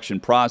selection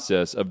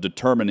process of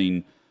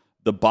determining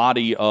the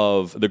body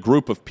of the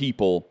group of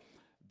people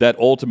that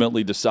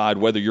ultimately decide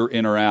whether you're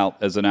in or out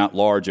as an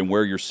at-large and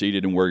where you're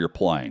seated and where you're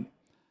playing.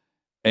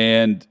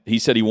 And he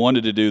said he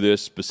wanted to do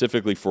this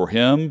specifically for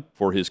him,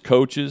 for his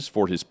coaches,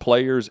 for his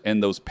players,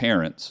 and those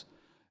parents.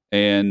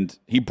 And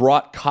he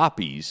brought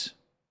copies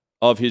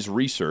of his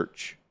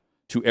research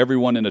to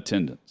everyone in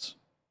attendance.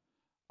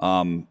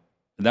 And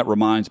that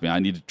reminds me, I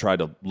need to try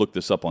to look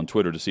this up on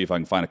Twitter to see if I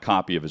can find a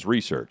copy of his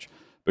research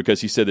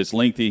because he said it's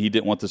lengthy. He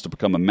didn't want this to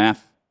become a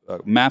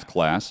math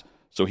class,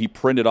 so he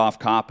printed off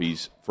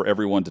copies for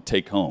everyone to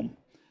take home.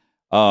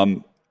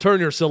 Turn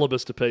your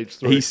syllabus to page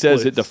 3. He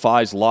says please. It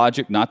defies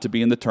logic not to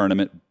be in the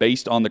tournament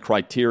based on the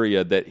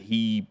criteria that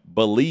he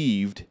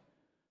believed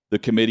the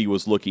committee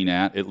was looking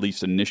at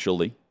least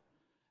initially.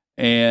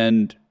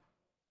 And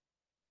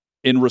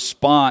in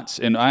response,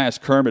 and I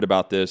asked Kermit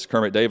about this,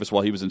 Kermit Davis,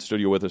 while he was in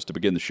studio with us to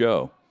begin the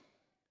show,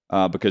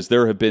 because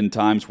there have been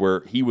times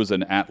where he was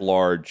an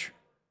at-large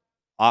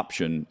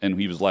option and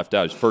he was left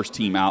out. His first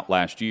team out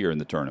last year in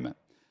the tournament.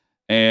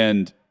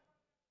 And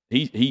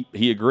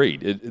he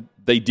agreed.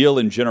 They deal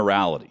in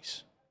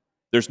generalities.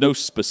 There's no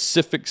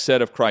specific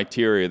set of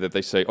criteria that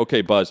they say,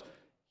 okay, Buzz,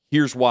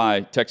 here's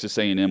why Texas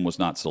A&M was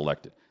not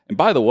selected. And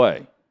by the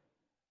way,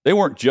 they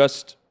weren't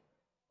just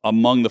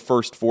among the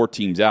first 4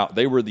 teams out.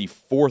 They were the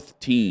 4th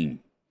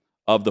team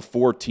of the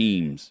 4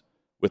 teams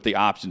with the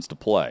options to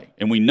play.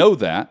 And we know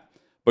that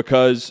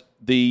because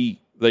they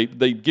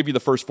give you the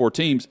first 4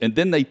 teams, and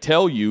then they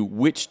tell you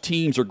which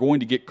teams are going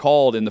to get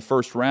called in the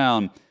first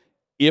round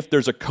if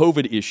there's a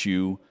COVID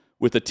issue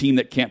with a team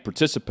that can't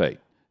participate.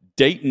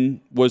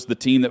 Dayton was the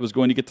team that was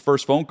going to get the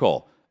first phone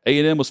call.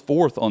 A&M was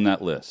 4th on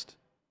that list.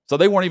 So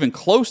they weren't even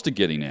close to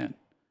getting in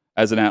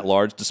as an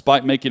at-large,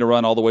 despite making a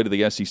run all the way to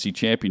the SEC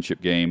championship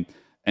game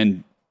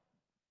and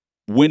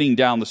winning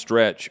down the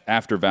stretch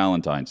after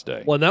Valentine's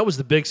Day. Well, and that was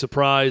the big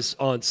surprise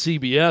on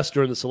CBS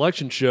during the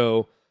selection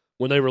show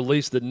when they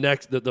released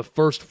the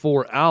first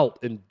 4 out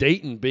and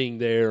Dayton being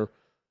there.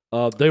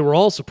 They were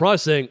all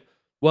surprised, saying,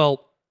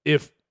 well,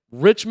 if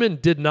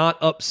Richmond did not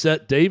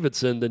upset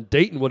Davidson, then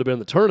Dayton would have been in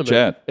the tournament.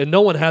 Chad, and no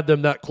one had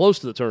them that close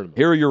to the tournament.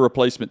 Here are your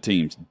replacement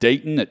teams.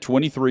 Dayton at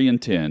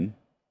 23-10,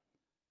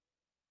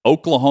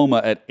 Oklahoma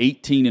at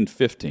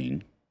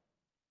 18-15,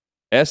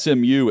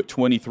 SMU at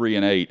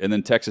 23-8, and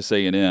then Texas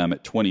A&M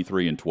at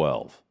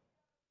 23-12.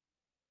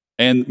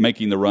 And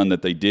making the run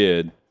that they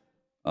did,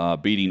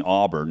 beating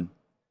Auburn,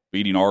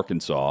 beating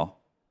Arkansas,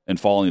 and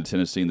falling to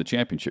Tennessee in the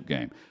championship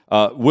game.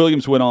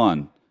 Williams went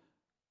on.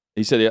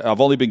 He said, I've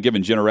only been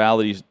given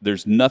generalities.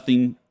 There's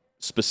nothing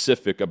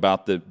specific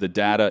about the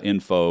data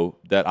info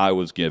that I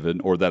was given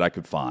or that I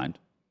could find.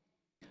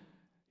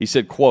 He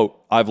said,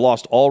 quote, I've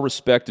lost all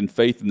respect and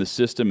faith in the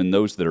system and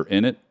those that are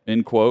in it,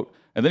 end quote.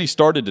 And then he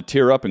started to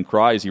tear up and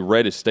cry as he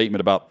read his statement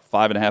about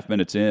 5.5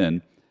 minutes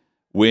in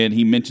when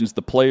he mentions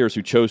the players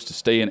who chose to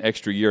stay an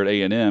extra year at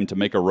A&M to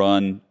make a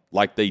run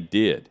like they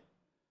did.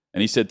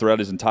 And he said throughout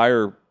his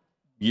entire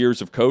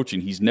years of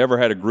coaching, he's never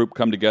had a group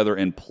come together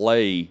and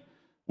play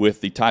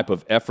with the type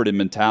of effort and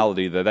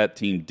mentality that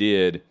team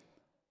did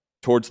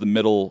towards the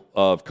middle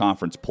of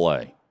conference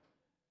play.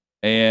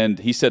 And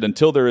he said,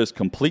 until there is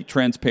complete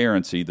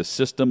transparency, the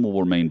system will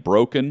remain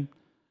broken.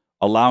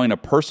 Allowing a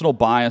personal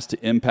bias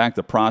to impact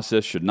the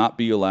process should not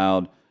be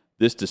allowed.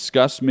 This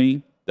disgusts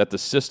me that the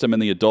system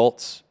and the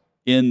adults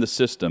in the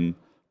system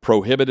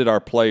prohibited our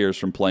players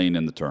from playing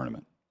in the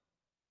tournament.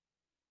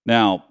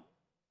 Now,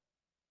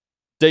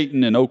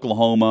 Dayton and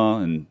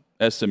Oklahoma and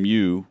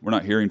SMU, we're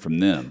not hearing from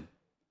them.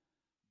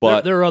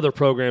 But there are other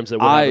programs that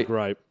would have a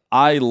gripe.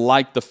 I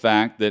like the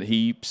fact that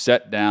he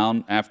sat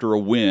down after a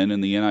win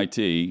in the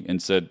NIT and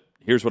said,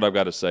 here's what I've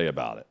got to say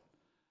about it.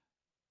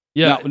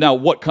 Yeah. Now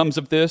what comes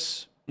of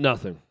this?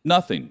 Nothing.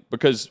 Nothing.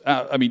 Because,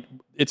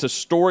 it's a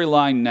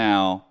storyline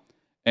now,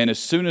 and as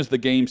soon as the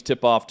games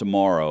tip off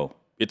tomorrow,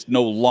 it's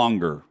no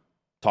longer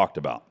talked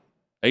about.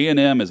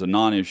 A&M is a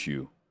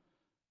non-issue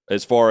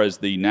as far as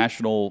the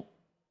national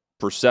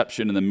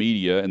perception in the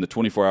media and the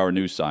 24-hour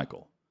news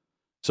cycle.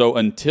 So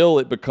until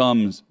it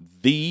becomes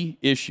the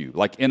issue,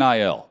 like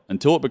NIL,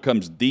 until it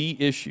becomes the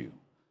issue,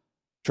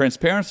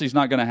 transparency is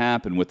not going to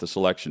happen with the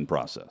selection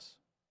process.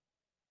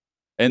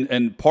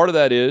 And part of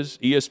that is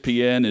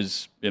ESPN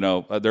is,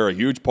 they're a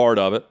huge part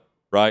of it,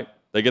 right?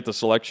 They get the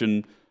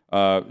selection,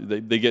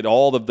 they get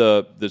all of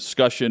the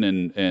discussion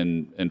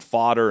and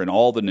fodder and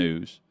all the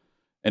news.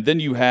 And then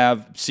you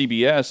have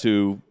CBS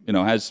who,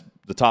 has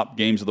the top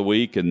games of the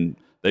week, and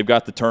they've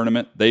got the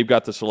tournament, they've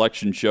got the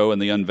selection show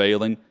and the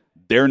unveiling.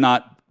 They're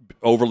not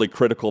overly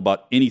critical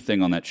about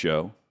anything on that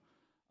show.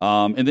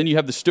 And then you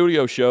have the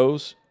studio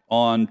shows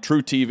on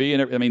True TV.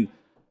 And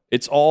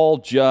it's all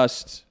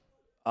just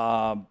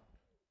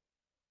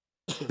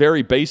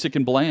very basic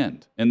and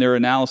bland in their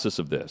analysis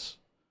of this.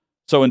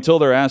 So until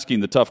they're asking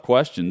the tough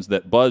questions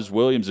that Buzz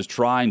Williams is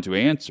trying to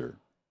answer,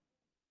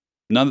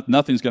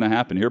 nothing's going to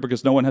happen here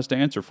because no one has to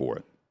answer for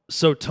it.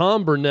 So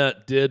Tom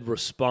Burnett did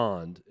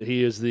respond.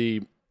 He is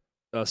the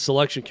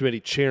selection committee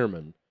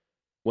chairman.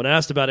 When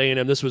asked about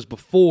A&M, this was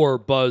before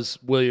Buzz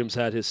Williams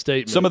had his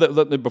statement. Some of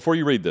the before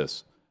you read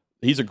this,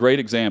 he's a great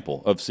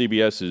example of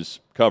CBS's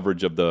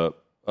coverage of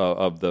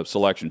the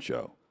selection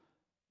show.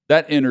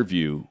 That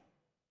interview,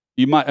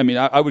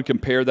 I would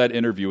compare that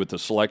interview with the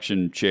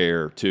selection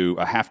chair to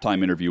a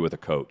halftime interview with a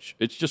coach.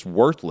 It's just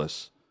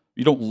worthless.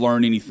 You don't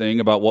learn anything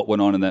about what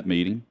went on in that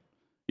meeting.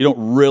 You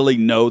don't really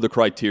know the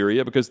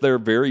criteria because they're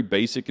very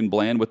basic and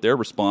bland with their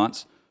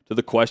response to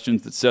the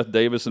questions that Seth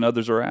Davis and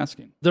others are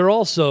asking. They're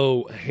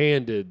also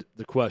handed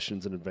the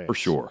questions in advance. For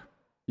sure.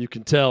 You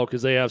can tell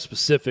because they have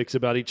specifics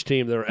about each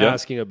team they're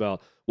asking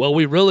about. Well,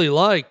 we really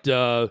liked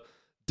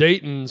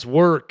Dayton's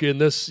work in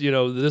this,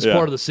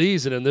 part of the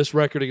season and this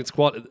record against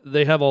Quad.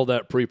 They have all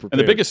that pre-prepared.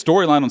 And the biggest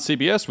storyline on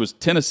CBS was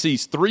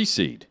Tennessee's 3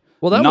 seed.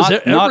 Well, that was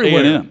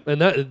everywhere.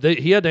 A&M. And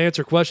he had to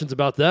answer questions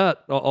about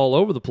that all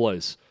over the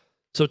place.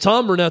 So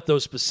Tom Burnett, though,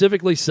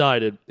 specifically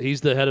cited,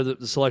 he's the head of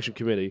the selection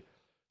committee,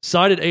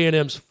 cited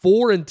A&M's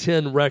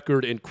 4-10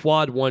 record in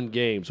Quad 1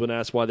 games when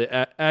asked why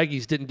the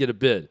Aggies didn't get a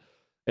bid.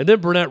 And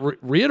then Burnett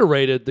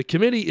reiterated the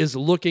committee is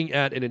looking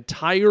at an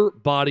entire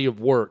body of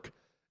work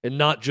and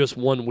not just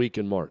 1 week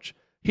in March.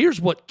 Here's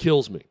what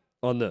kills me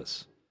on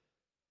this.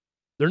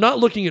 They're not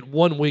looking at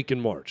 1 week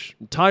in March,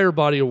 entire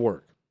body of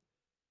work.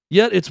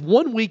 Yet it's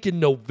 1 week in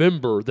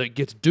November that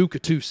gets Duke a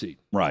 2 seed.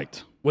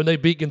 Right. When they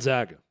beat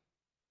Gonzaga.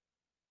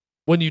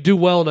 When you do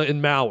well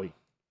in Maui.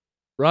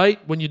 Right?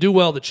 When you do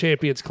well in the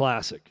Champions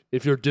Classic,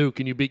 if you're Duke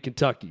and you beat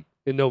Kentucky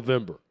in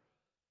November.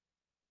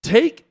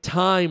 Take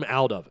time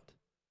out of it.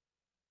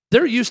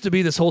 There used to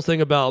be this whole thing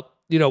about,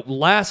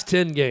 last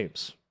 10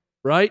 games,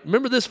 right?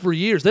 Remember this for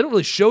years. They don't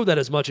really show that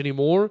as much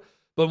anymore,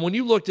 but when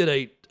you looked at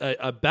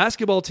a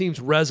basketball team's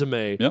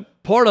resume,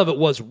 part of it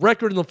was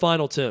record in the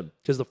Final 10,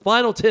 because the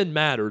Final 10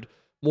 mattered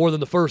more than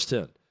the first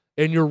 10,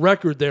 and your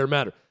record there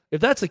mattered.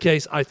 If that's the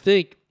case, I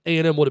think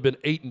A&M would have been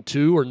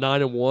 8-2 or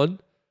 9-1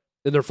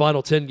 in their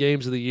final 10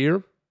 games of the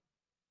year.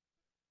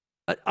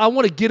 I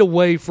want to get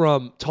away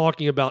from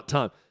talking about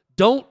time.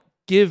 Don't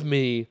give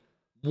me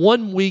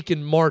 1 week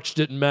in March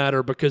didn't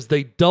matter because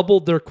they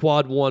doubled their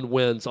Quad 1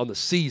 wins on the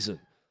season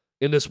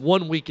in this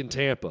 1 week in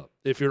Tampa,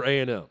 if you're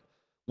A&M.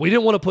 We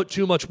didn't want to put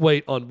too much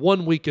weight on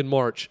 1 week in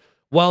March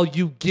while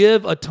you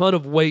give a ton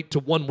of weight to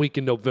 1 week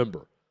in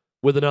November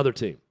with another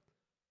team.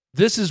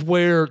 This is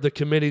where the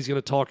committee's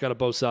going to talk out of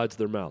both sides of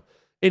their mouth.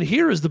 And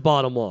here is the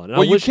bottom line.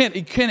 Well, you can't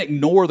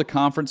ignore the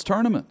conference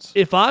tournaments.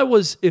 If I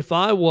was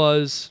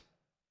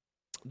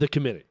the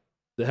committee,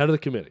 the head of the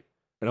committee,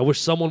 and I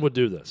wish someone would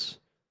do this,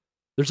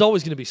 there's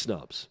always going to be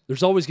snubs.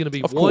 There's always going to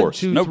be 1,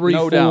 2, 3,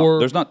 4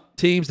 There's not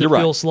teams that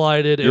feel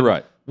slighted. You're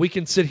right. We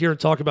can sit here and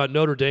talk about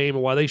Notre Dame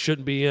and why they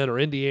shouldn't be in, or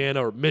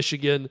Indiana or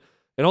Michigan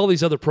and all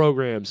these other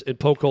programs and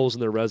poke holes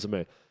in their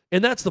resume.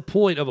 And that's the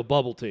point of a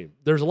bubble team.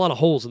 There's a lot of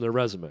holes in their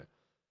resume.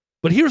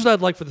 But here's what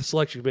I'd like for the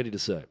selection committee to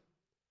say.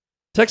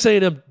 Texas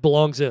A&M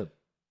belongs in.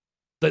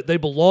 They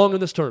belong in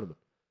this tournament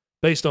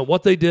based on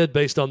what they did,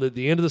 based on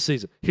the end of the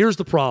season. Here's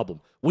the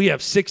problem. We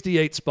have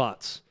 68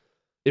 spots.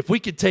 If we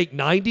could take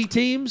 90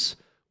 teams,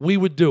 we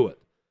would do it.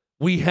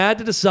 We had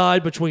to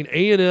decide between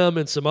A&M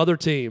and some other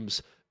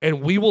teams,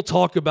 and we will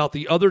talk about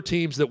the other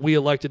teams that we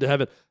elected to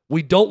have it.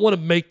 We don't want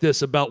to make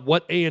this about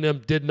what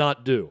A&M did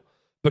not do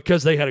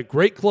because they had a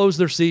great close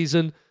their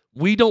season.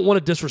 We don't want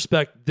to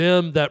disrespect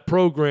them, that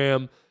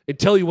program, and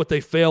tell you what they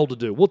failed to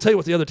do. We'll tell you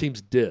what the other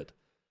teams did.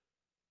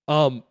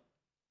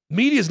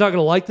 Media's not going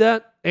to like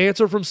that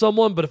answer from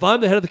someone, but if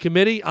I'm the head of the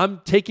committee, I'm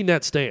taking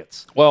that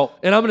stance. Well,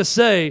 and I'm going to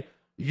say,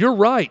 you're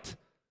right.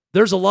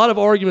 There's a lot of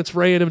arguments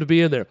for A&M to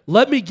be in there.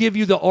 Let me give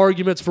you the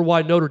arguments for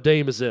why Notre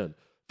Dame is in,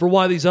 for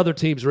why these other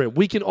teams are in.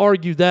 We can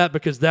argue that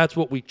because that's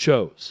what we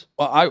chose.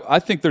 Well, I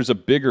think there's a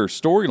bigger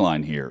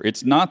storyline here.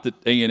 It's not that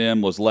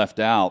A&M was left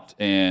out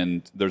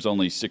and there's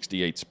only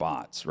 68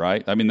 spots,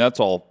 right? I mean, that's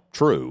all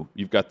true.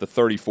 You've got the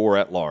 34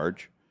 at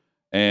large,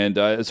 and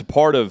as a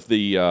part of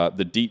the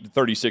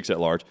 36 at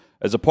large,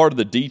 as a part of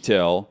the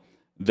detail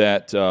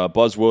that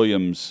Buzz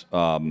Williams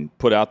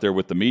put out there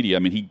with the media, I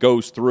mean, he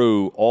goes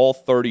through all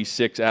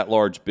 36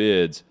 at-large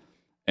bids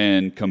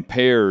and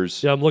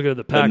compares I'm looking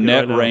at the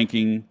net right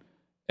ranking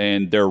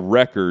and their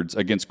records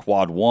against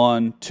quad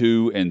 1,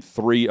 2, and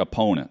 3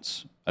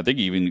 opponents. I think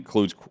he even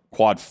includes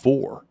quad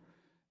 4.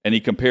 And he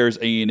compares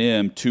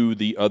A&M to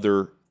the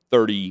other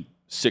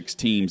 36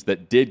 teams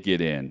that did get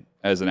in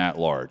as an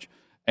at-large.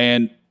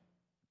 And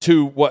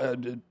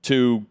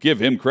to give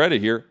him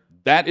credit here,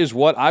 that is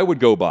what I would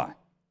go by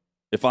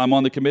if I'm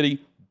on the committee,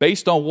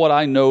 based on what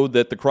I know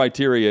that the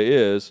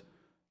criteria is.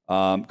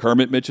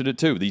 Kermit mentioned it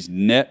too, these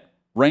net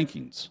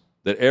rankings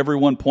that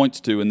everyone points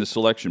to in the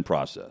selection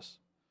process.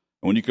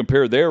 And when you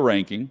compare their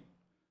ranking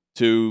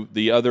to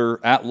the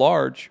other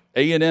at-large,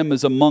 A&M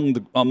is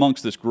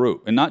amongst this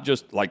group, and not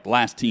just like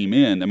last team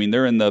in. I mean,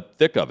 they're in the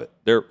thick of it.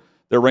 They're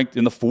ranked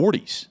in the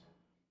 40s,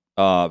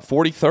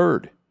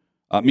 43rd.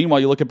 Meanwhile,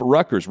 you look at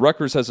Rutgers.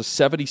 Rutgers has a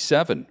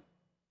 77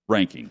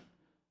 ranking.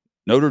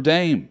 Notre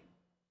Dame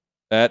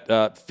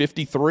at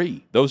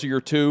 53. Those are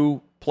your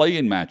two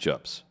play-in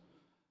matchups.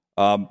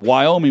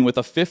 Wyoming with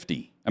a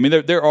 50. I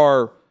mean, there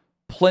are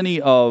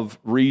plenty of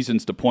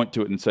reasons to point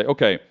to it and say,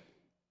 okay,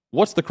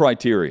 what's the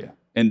criteria?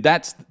 And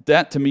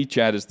that to me,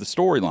 Chad, is the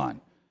storyline.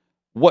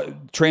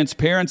 What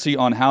transparency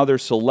on how they're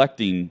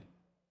selecting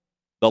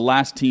the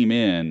last team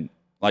in,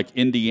 like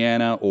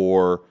Indiana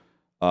or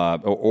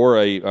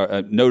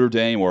a Notre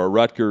Dame or a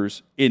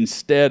Rutgers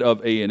instead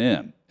of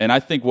A&M. And I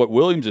think what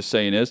Williams is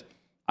saying is,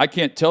 I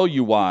can't tell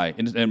you why.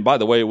 And by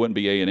the way, it wouldn't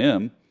be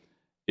A&M.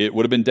 It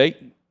would have been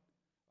Dayton.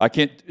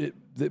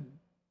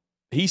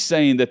 He's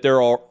saying that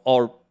there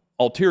are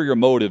ulterior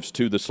motives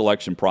to the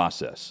selection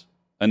process.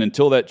 And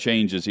until that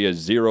changes, he has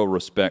zero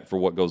respect for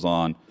what goes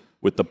on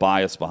with the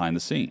bias behind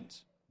the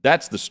scenes.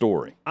 That's the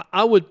story.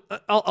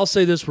 I'll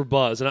say this for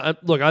Buzz. And I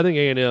think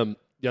A&M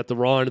got the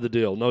raw end of the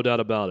deal, no doubt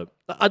about it.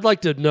 I'd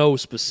like to know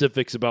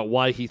specifics about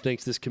why he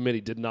thinks this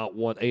committee did not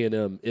want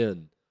A&M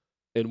in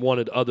and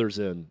wanted others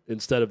in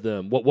instead of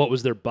them. What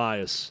was their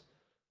bias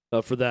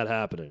for that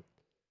happening?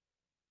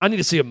 I need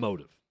to see a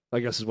motive, I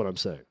guess is what I'm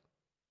saying.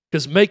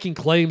 Because making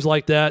claims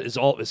like that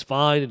is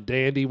fine and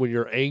dandy when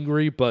you're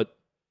angry, but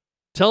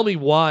tell me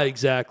why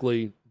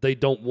exactly they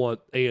don't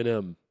want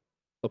A&M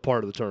a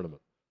part of the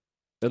tournament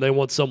and they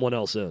want someone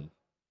else in.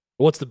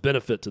 What's the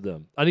benefit to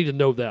them? I need to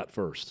know that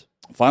first.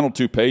 Final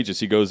 2 pages,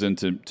 he goes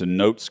into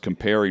notes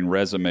comparing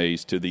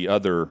resumes to the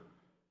other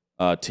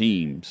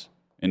teams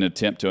in an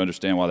attempt to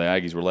understand why the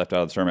Aggies were left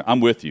out of the tournament.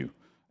 I'm with you.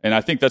 And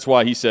I think that's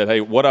why he said,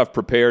 hey, what I've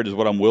prepared is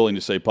what I'm willing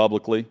to say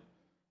publicly,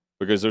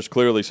 because there's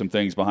clearly some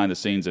things behind the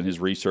scenes in his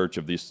research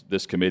of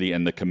this committee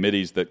and the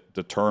committees that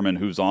determine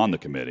who's on the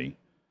committee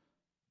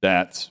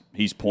that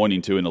he's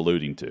pointing to and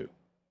alluding to.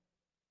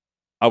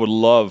 I would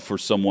love for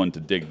someone to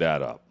dig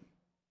that up.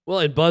 Well,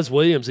 and Buzz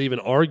Williams even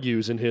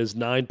argues in his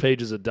 9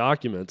 pages of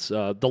documents,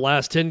 the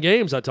last 10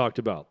 games I talked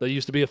about, that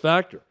used to be a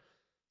factor,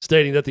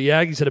 stating that the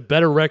Aggies had a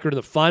better record in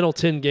the final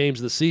 10 games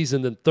of the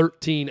season than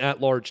 13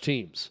 at-large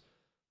teams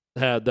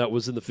had that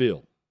was in the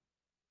field.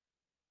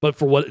 But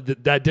for what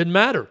that didn't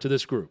matter to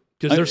this group,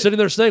 because they're sitting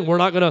there saying, we're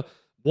not going to,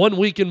 1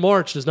 week in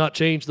March does not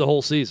change the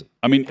whole season.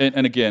 I mean,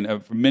 and again,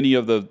 for many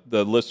of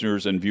the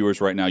listeners and viewers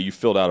right now, you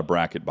filled out a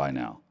bracket by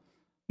now.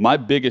 My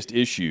biggest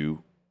issue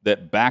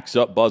that backs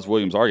up Buzz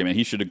Williams' argument,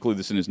 he should include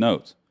this in his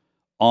notes.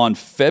 On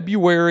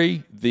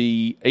February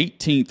the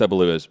 18th, I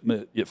believe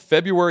it is,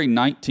 February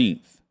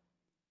 19th,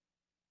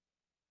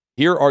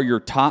 here are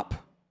your top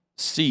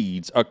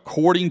seeds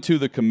according to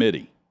the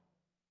committee.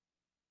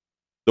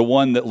 The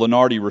one that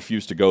Lunardi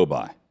refused to go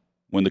by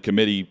when the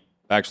committee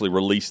actually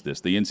released this.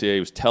 The NCAA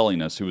was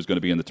telling us who was going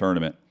to be in the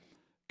tournament.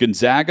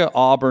 Gonzaga,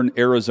 Auburn,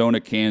 Arizona,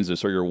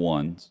 Kansas are your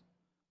ones.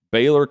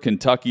 Baylor,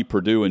 Kentucky,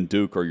 Purdue, and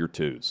Duke are your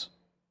twos.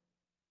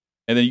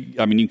 And then, you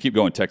can keep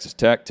going. Texas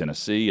Tech,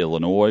 Tennessee,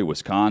 Illinois,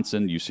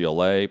 Wisconsin,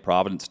 UCLA,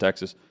 Providence,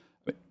 Texas.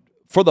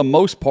 For the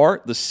most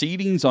part, the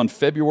seedings on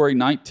February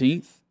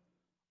 19th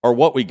are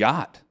what we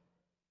got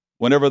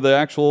whenever the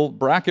actual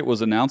bracket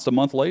was announced a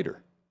month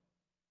later.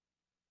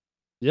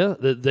 Yeah,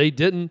 they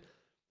didn't.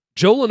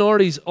 Joe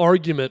Lunardi's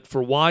argument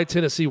for why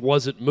Tennessee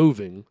wasn't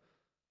moving,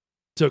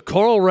 to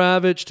Carl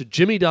Ravitch, to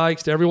Jimmy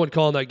Dykes, to everyone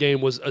calling that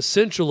game, was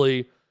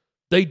essentially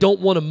they don't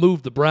want to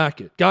move the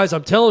bracket. Guys,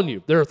 I'm telling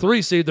you, they're a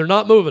 3 seed. They're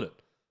not moving it.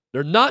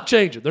 They're not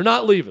changing. They're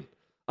not leaving.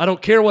 I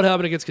don't care what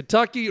happened against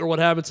Kentucky or what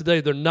happens today.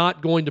 They're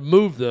not going to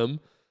move them.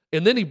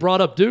 And then he brought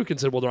up Duke and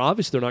said, well, they're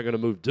not going to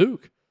move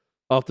Duke.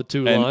 off the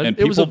 2 line. And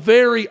it was a people-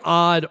 very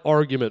odd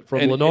argument from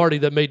Lenardi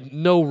that made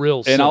no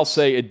real sense. And I'll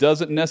say it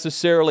doesn't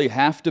necessarily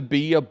have to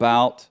be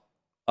about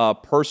a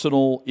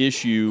personal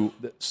issue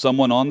that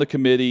someone on the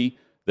committee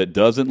that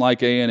doesn't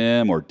like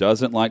A&M or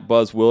doesn't like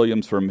Buzz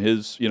Williams from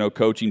his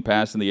coaching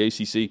past in the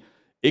ACC.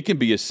 It can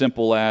be as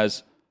simple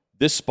as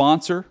this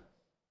sponsor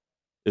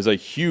is a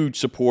huge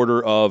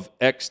supporter of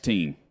X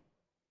team,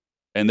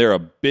 and they're a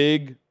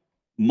big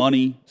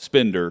money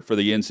spender for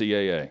the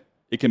NCAA.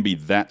 It can be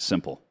that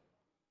simple.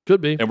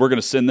 Could be. And we're going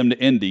to send them to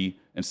Indy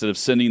instead of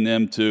sending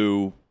them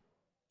to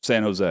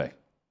San Jose.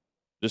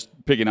 Just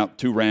picking out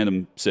 2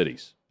 random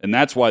cities. And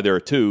that's why there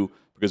are 2,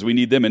 because we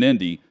need them in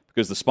Indy,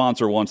 because the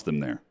sponsor wants them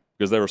there,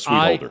 because they're a suite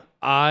holder.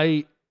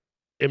 I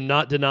am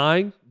not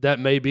denying that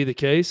may be the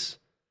case.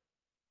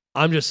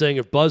 I'm just saying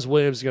if Buzz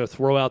Williams is going to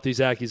throw out these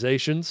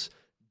accusations,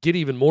 get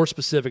even more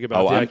specific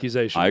about the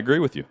accusation. I agree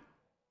with you.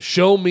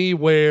 Show me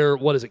where,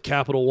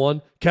 Capital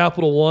One?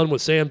 Capital One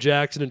with Sam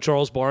Jackson and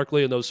Charles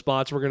Barkley and those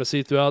spots we're going to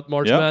see throughout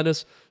March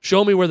Madness.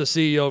 Show me where the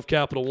CEO of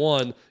Capital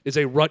One is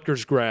a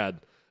Rutgers grad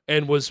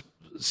and was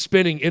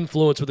spinning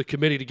influence with the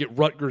committee to get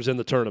Rutgers in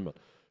the tournament.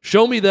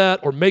 Show me that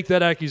or make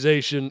that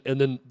accusation,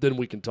 and then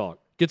we can talk.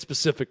 Get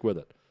specific with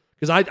it.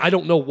 Because I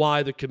don't know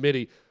why the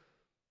committee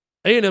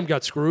 – A&M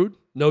got screwed,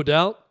 no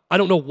doubt. I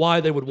don't know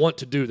why they would want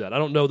to do that. I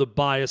don't know the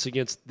bias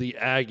against the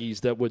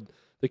Aggies that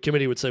the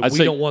committee would say, we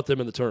don't want them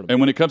in the tournament. And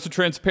when it comes to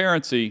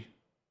transparency,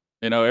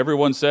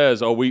 everyone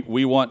says,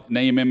 we want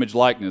name, image,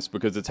 likeness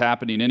because it's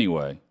happening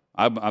anyway.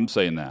 I'm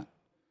saying that.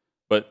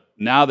 But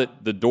now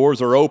that the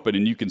doors are open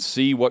and you can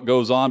see what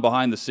goes on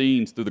behind the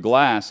scenes through the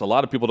glass, a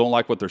lot of people don't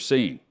like what they're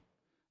seeing.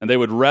 And they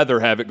would rather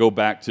have it go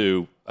back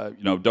to,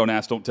 don't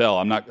ask, don't tell.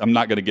 I'm not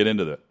going to get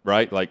into that,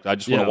 right? Like, I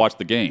just want to watch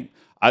the game.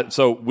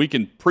 So we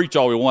can preach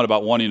all we want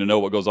about wanting to know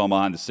what goes on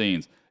behind the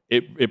scenes.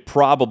 It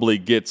probably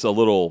gets a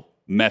little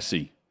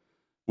messy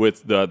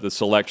with the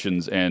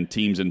selections and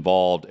teams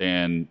involved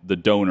and the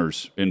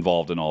donors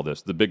involved in all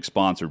this, the big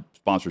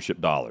sponsorship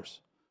dollars.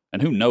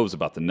 And who knows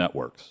about the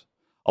networks?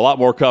 A lot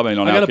more coming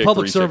on Outkick 360. I got a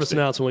public service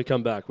announcement when we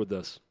come back with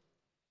this.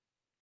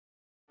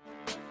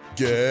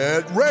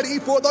 Get ready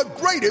for the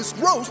greatest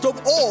roast of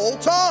all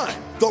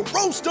time, the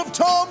Roast of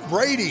Tom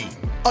Brady,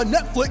 a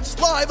Netflix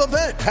live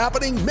event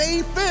happening May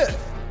 5th.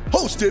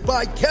 Hosted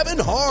by Kevin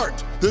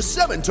Hart, the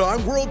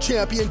 7-time world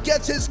champion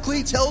gets his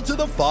cleats held to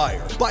the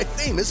fire by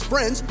famous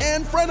friends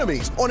and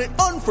frenemies on an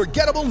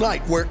unforgettable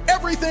night where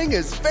everything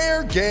is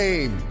fair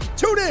game.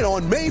 Tune in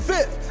on May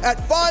 5th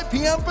at 5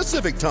 p.m.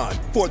 Pacific time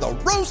for the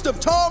Roast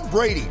of Tom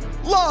Brady,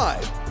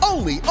 live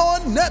only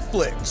on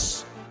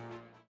Netflix.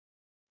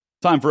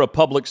 Time for a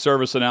public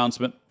service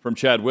announcement from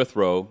Chad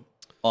Withrow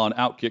on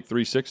Outkick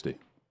 360.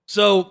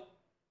 So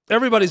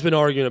everybody's been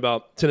arguing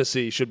about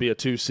Tennessee should be a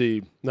 2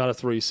 seed, not a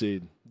 3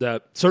 seed.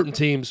 That certain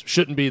teams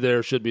shouldn't be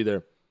there, should be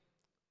there.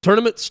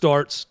 Tournament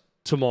starts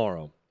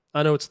tomorrow.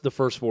 I know it's the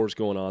first 4 is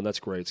going on.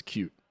 That's great. It's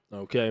cute.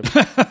 Okay.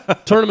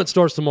 Tournament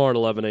starts tomorrow at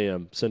 11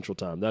 a.m. Central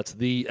Time. That's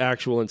the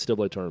actual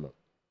NCAA tournament.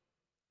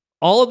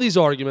 All of these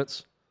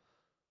arguments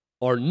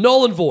are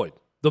null and void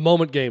the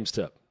moment games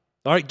tip.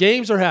 All right,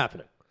 games are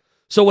happening.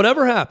 So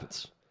whatever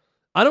happens,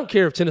 I don't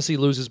care if Tennessee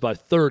loses by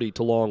 30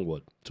 to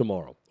Longwood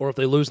tomorrow, or if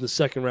they lose in the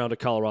second round to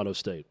Colorado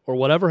State, or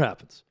whatever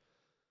happens.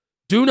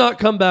 Do not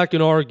come back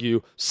and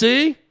argue,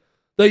 see,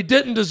 they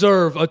didn't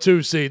deserve a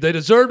 2 seed. They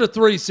deserved a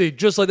 3 seed,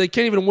 just like they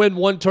can't even win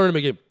one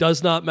tournament game.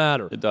 Does not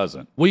matter. It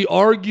doesn't. We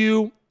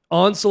argue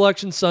on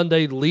Selection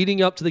Sunday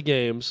leading up to the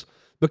games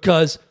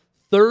because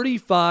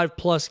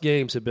 35-plus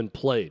games have been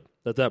played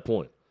at that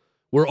point.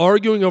 We're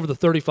arguing over the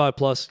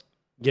 35-plus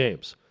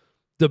games.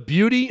 The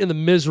beauty and the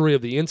misery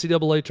of the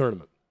NCAA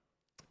tournament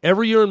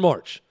every year in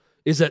March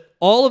is that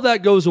all of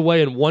that goes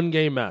away and one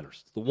game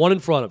matters, the one in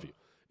front of you.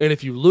 And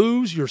if you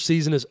lose, your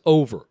season is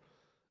over,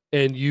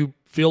 and you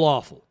feel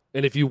awful.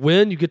 And if you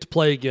win, you get to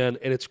play again,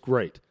 and it's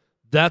great.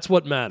 That's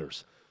what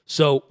matters.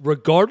 So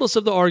regardless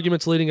of the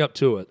arguments leading up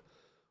to it,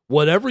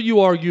 whatever you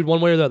argued one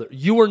way or the other,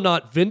 you are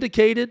not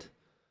vindicated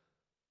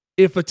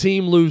if a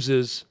team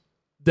loses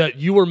that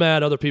you were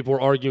mad other people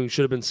were arguing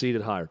should have been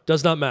seeded higher.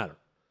 Does not matter.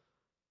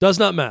 Does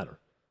not matter.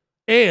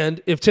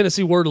 And if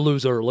Tennessee were to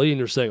lose early, and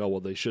you're saying, oh,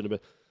 well, they shouldn't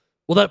have been,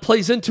 well, that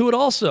plays into it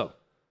also.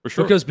 For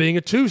sure. Because being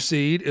a 2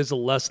 seed is a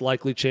less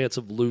likely chance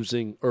of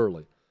losing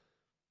early.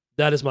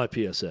 That is my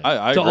PSA.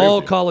 I to agree all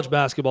with you. college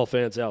basketball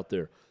fans out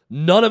there.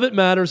 None of it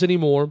matters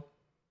anymore.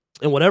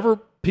 And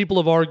whatever people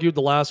have argued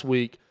the last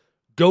week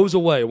goes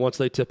away once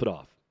they tip it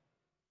off.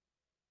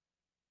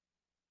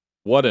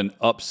 What an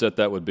upset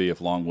that would be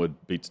if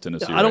Longwood beats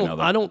Tennessee right now.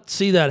 I don't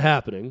see that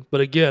happening.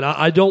 But again,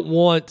 I don't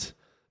want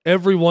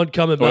everyone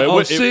coming back.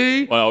 They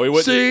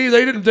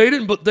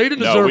didn't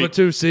deserve a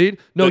 2 seed.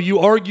 No, you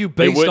argue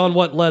based on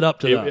what led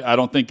up to that. I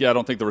don't think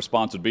the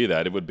response would be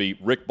that. It would be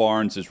Rick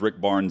Barnes is Rick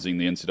Barnesing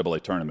the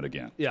NCAA tournament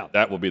again. Yeah.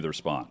 That will be the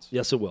response.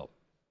 Yes, it will.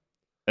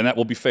 And that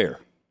will be fair.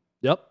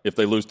 Yep. If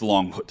they lose to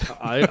Longwood.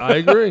 I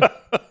agree.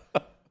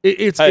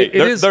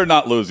 They're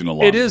not losing to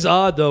Longwood. It is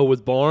odd, though,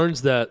 with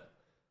Barnes that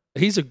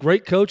He's a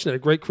great coach and a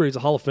great career. He's a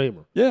Hall of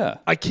Famer. Yeah.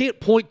 I can't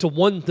point to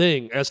one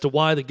thing as to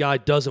why the guy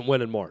doesn't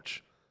win in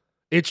March.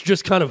 It's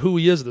just kind of who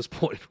he is at this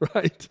point,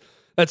 right?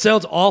 That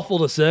sounds awful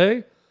to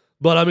say,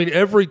 but I mean,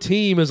 every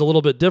team is a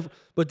little bit different.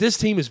 But this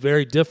team is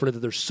very different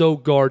that they're so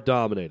guard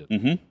dominated.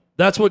 Mm-hmm.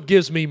 That's what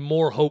gives me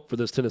more hope for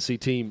this Tennessee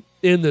team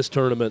in this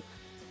tournament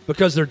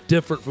because they're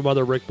different from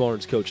other Rick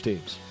Barnes coach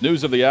teams.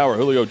 News of the hour,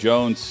 Julio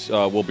Jones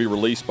will be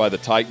released by the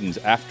Titans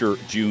after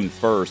June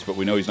 1st, but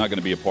we know he's not going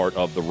to be a part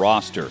of the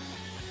roster.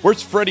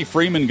 Where's Freddie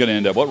Freeman going to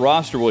end up? What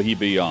roster will he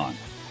be on?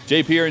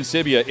 J. Pierre and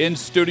Sibia in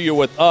studio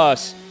with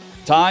us.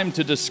 Time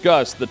to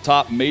discuss the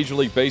top Major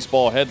League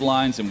Baseball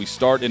headlines, and we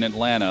start in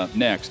Atlanta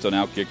next on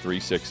Outkick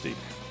 360.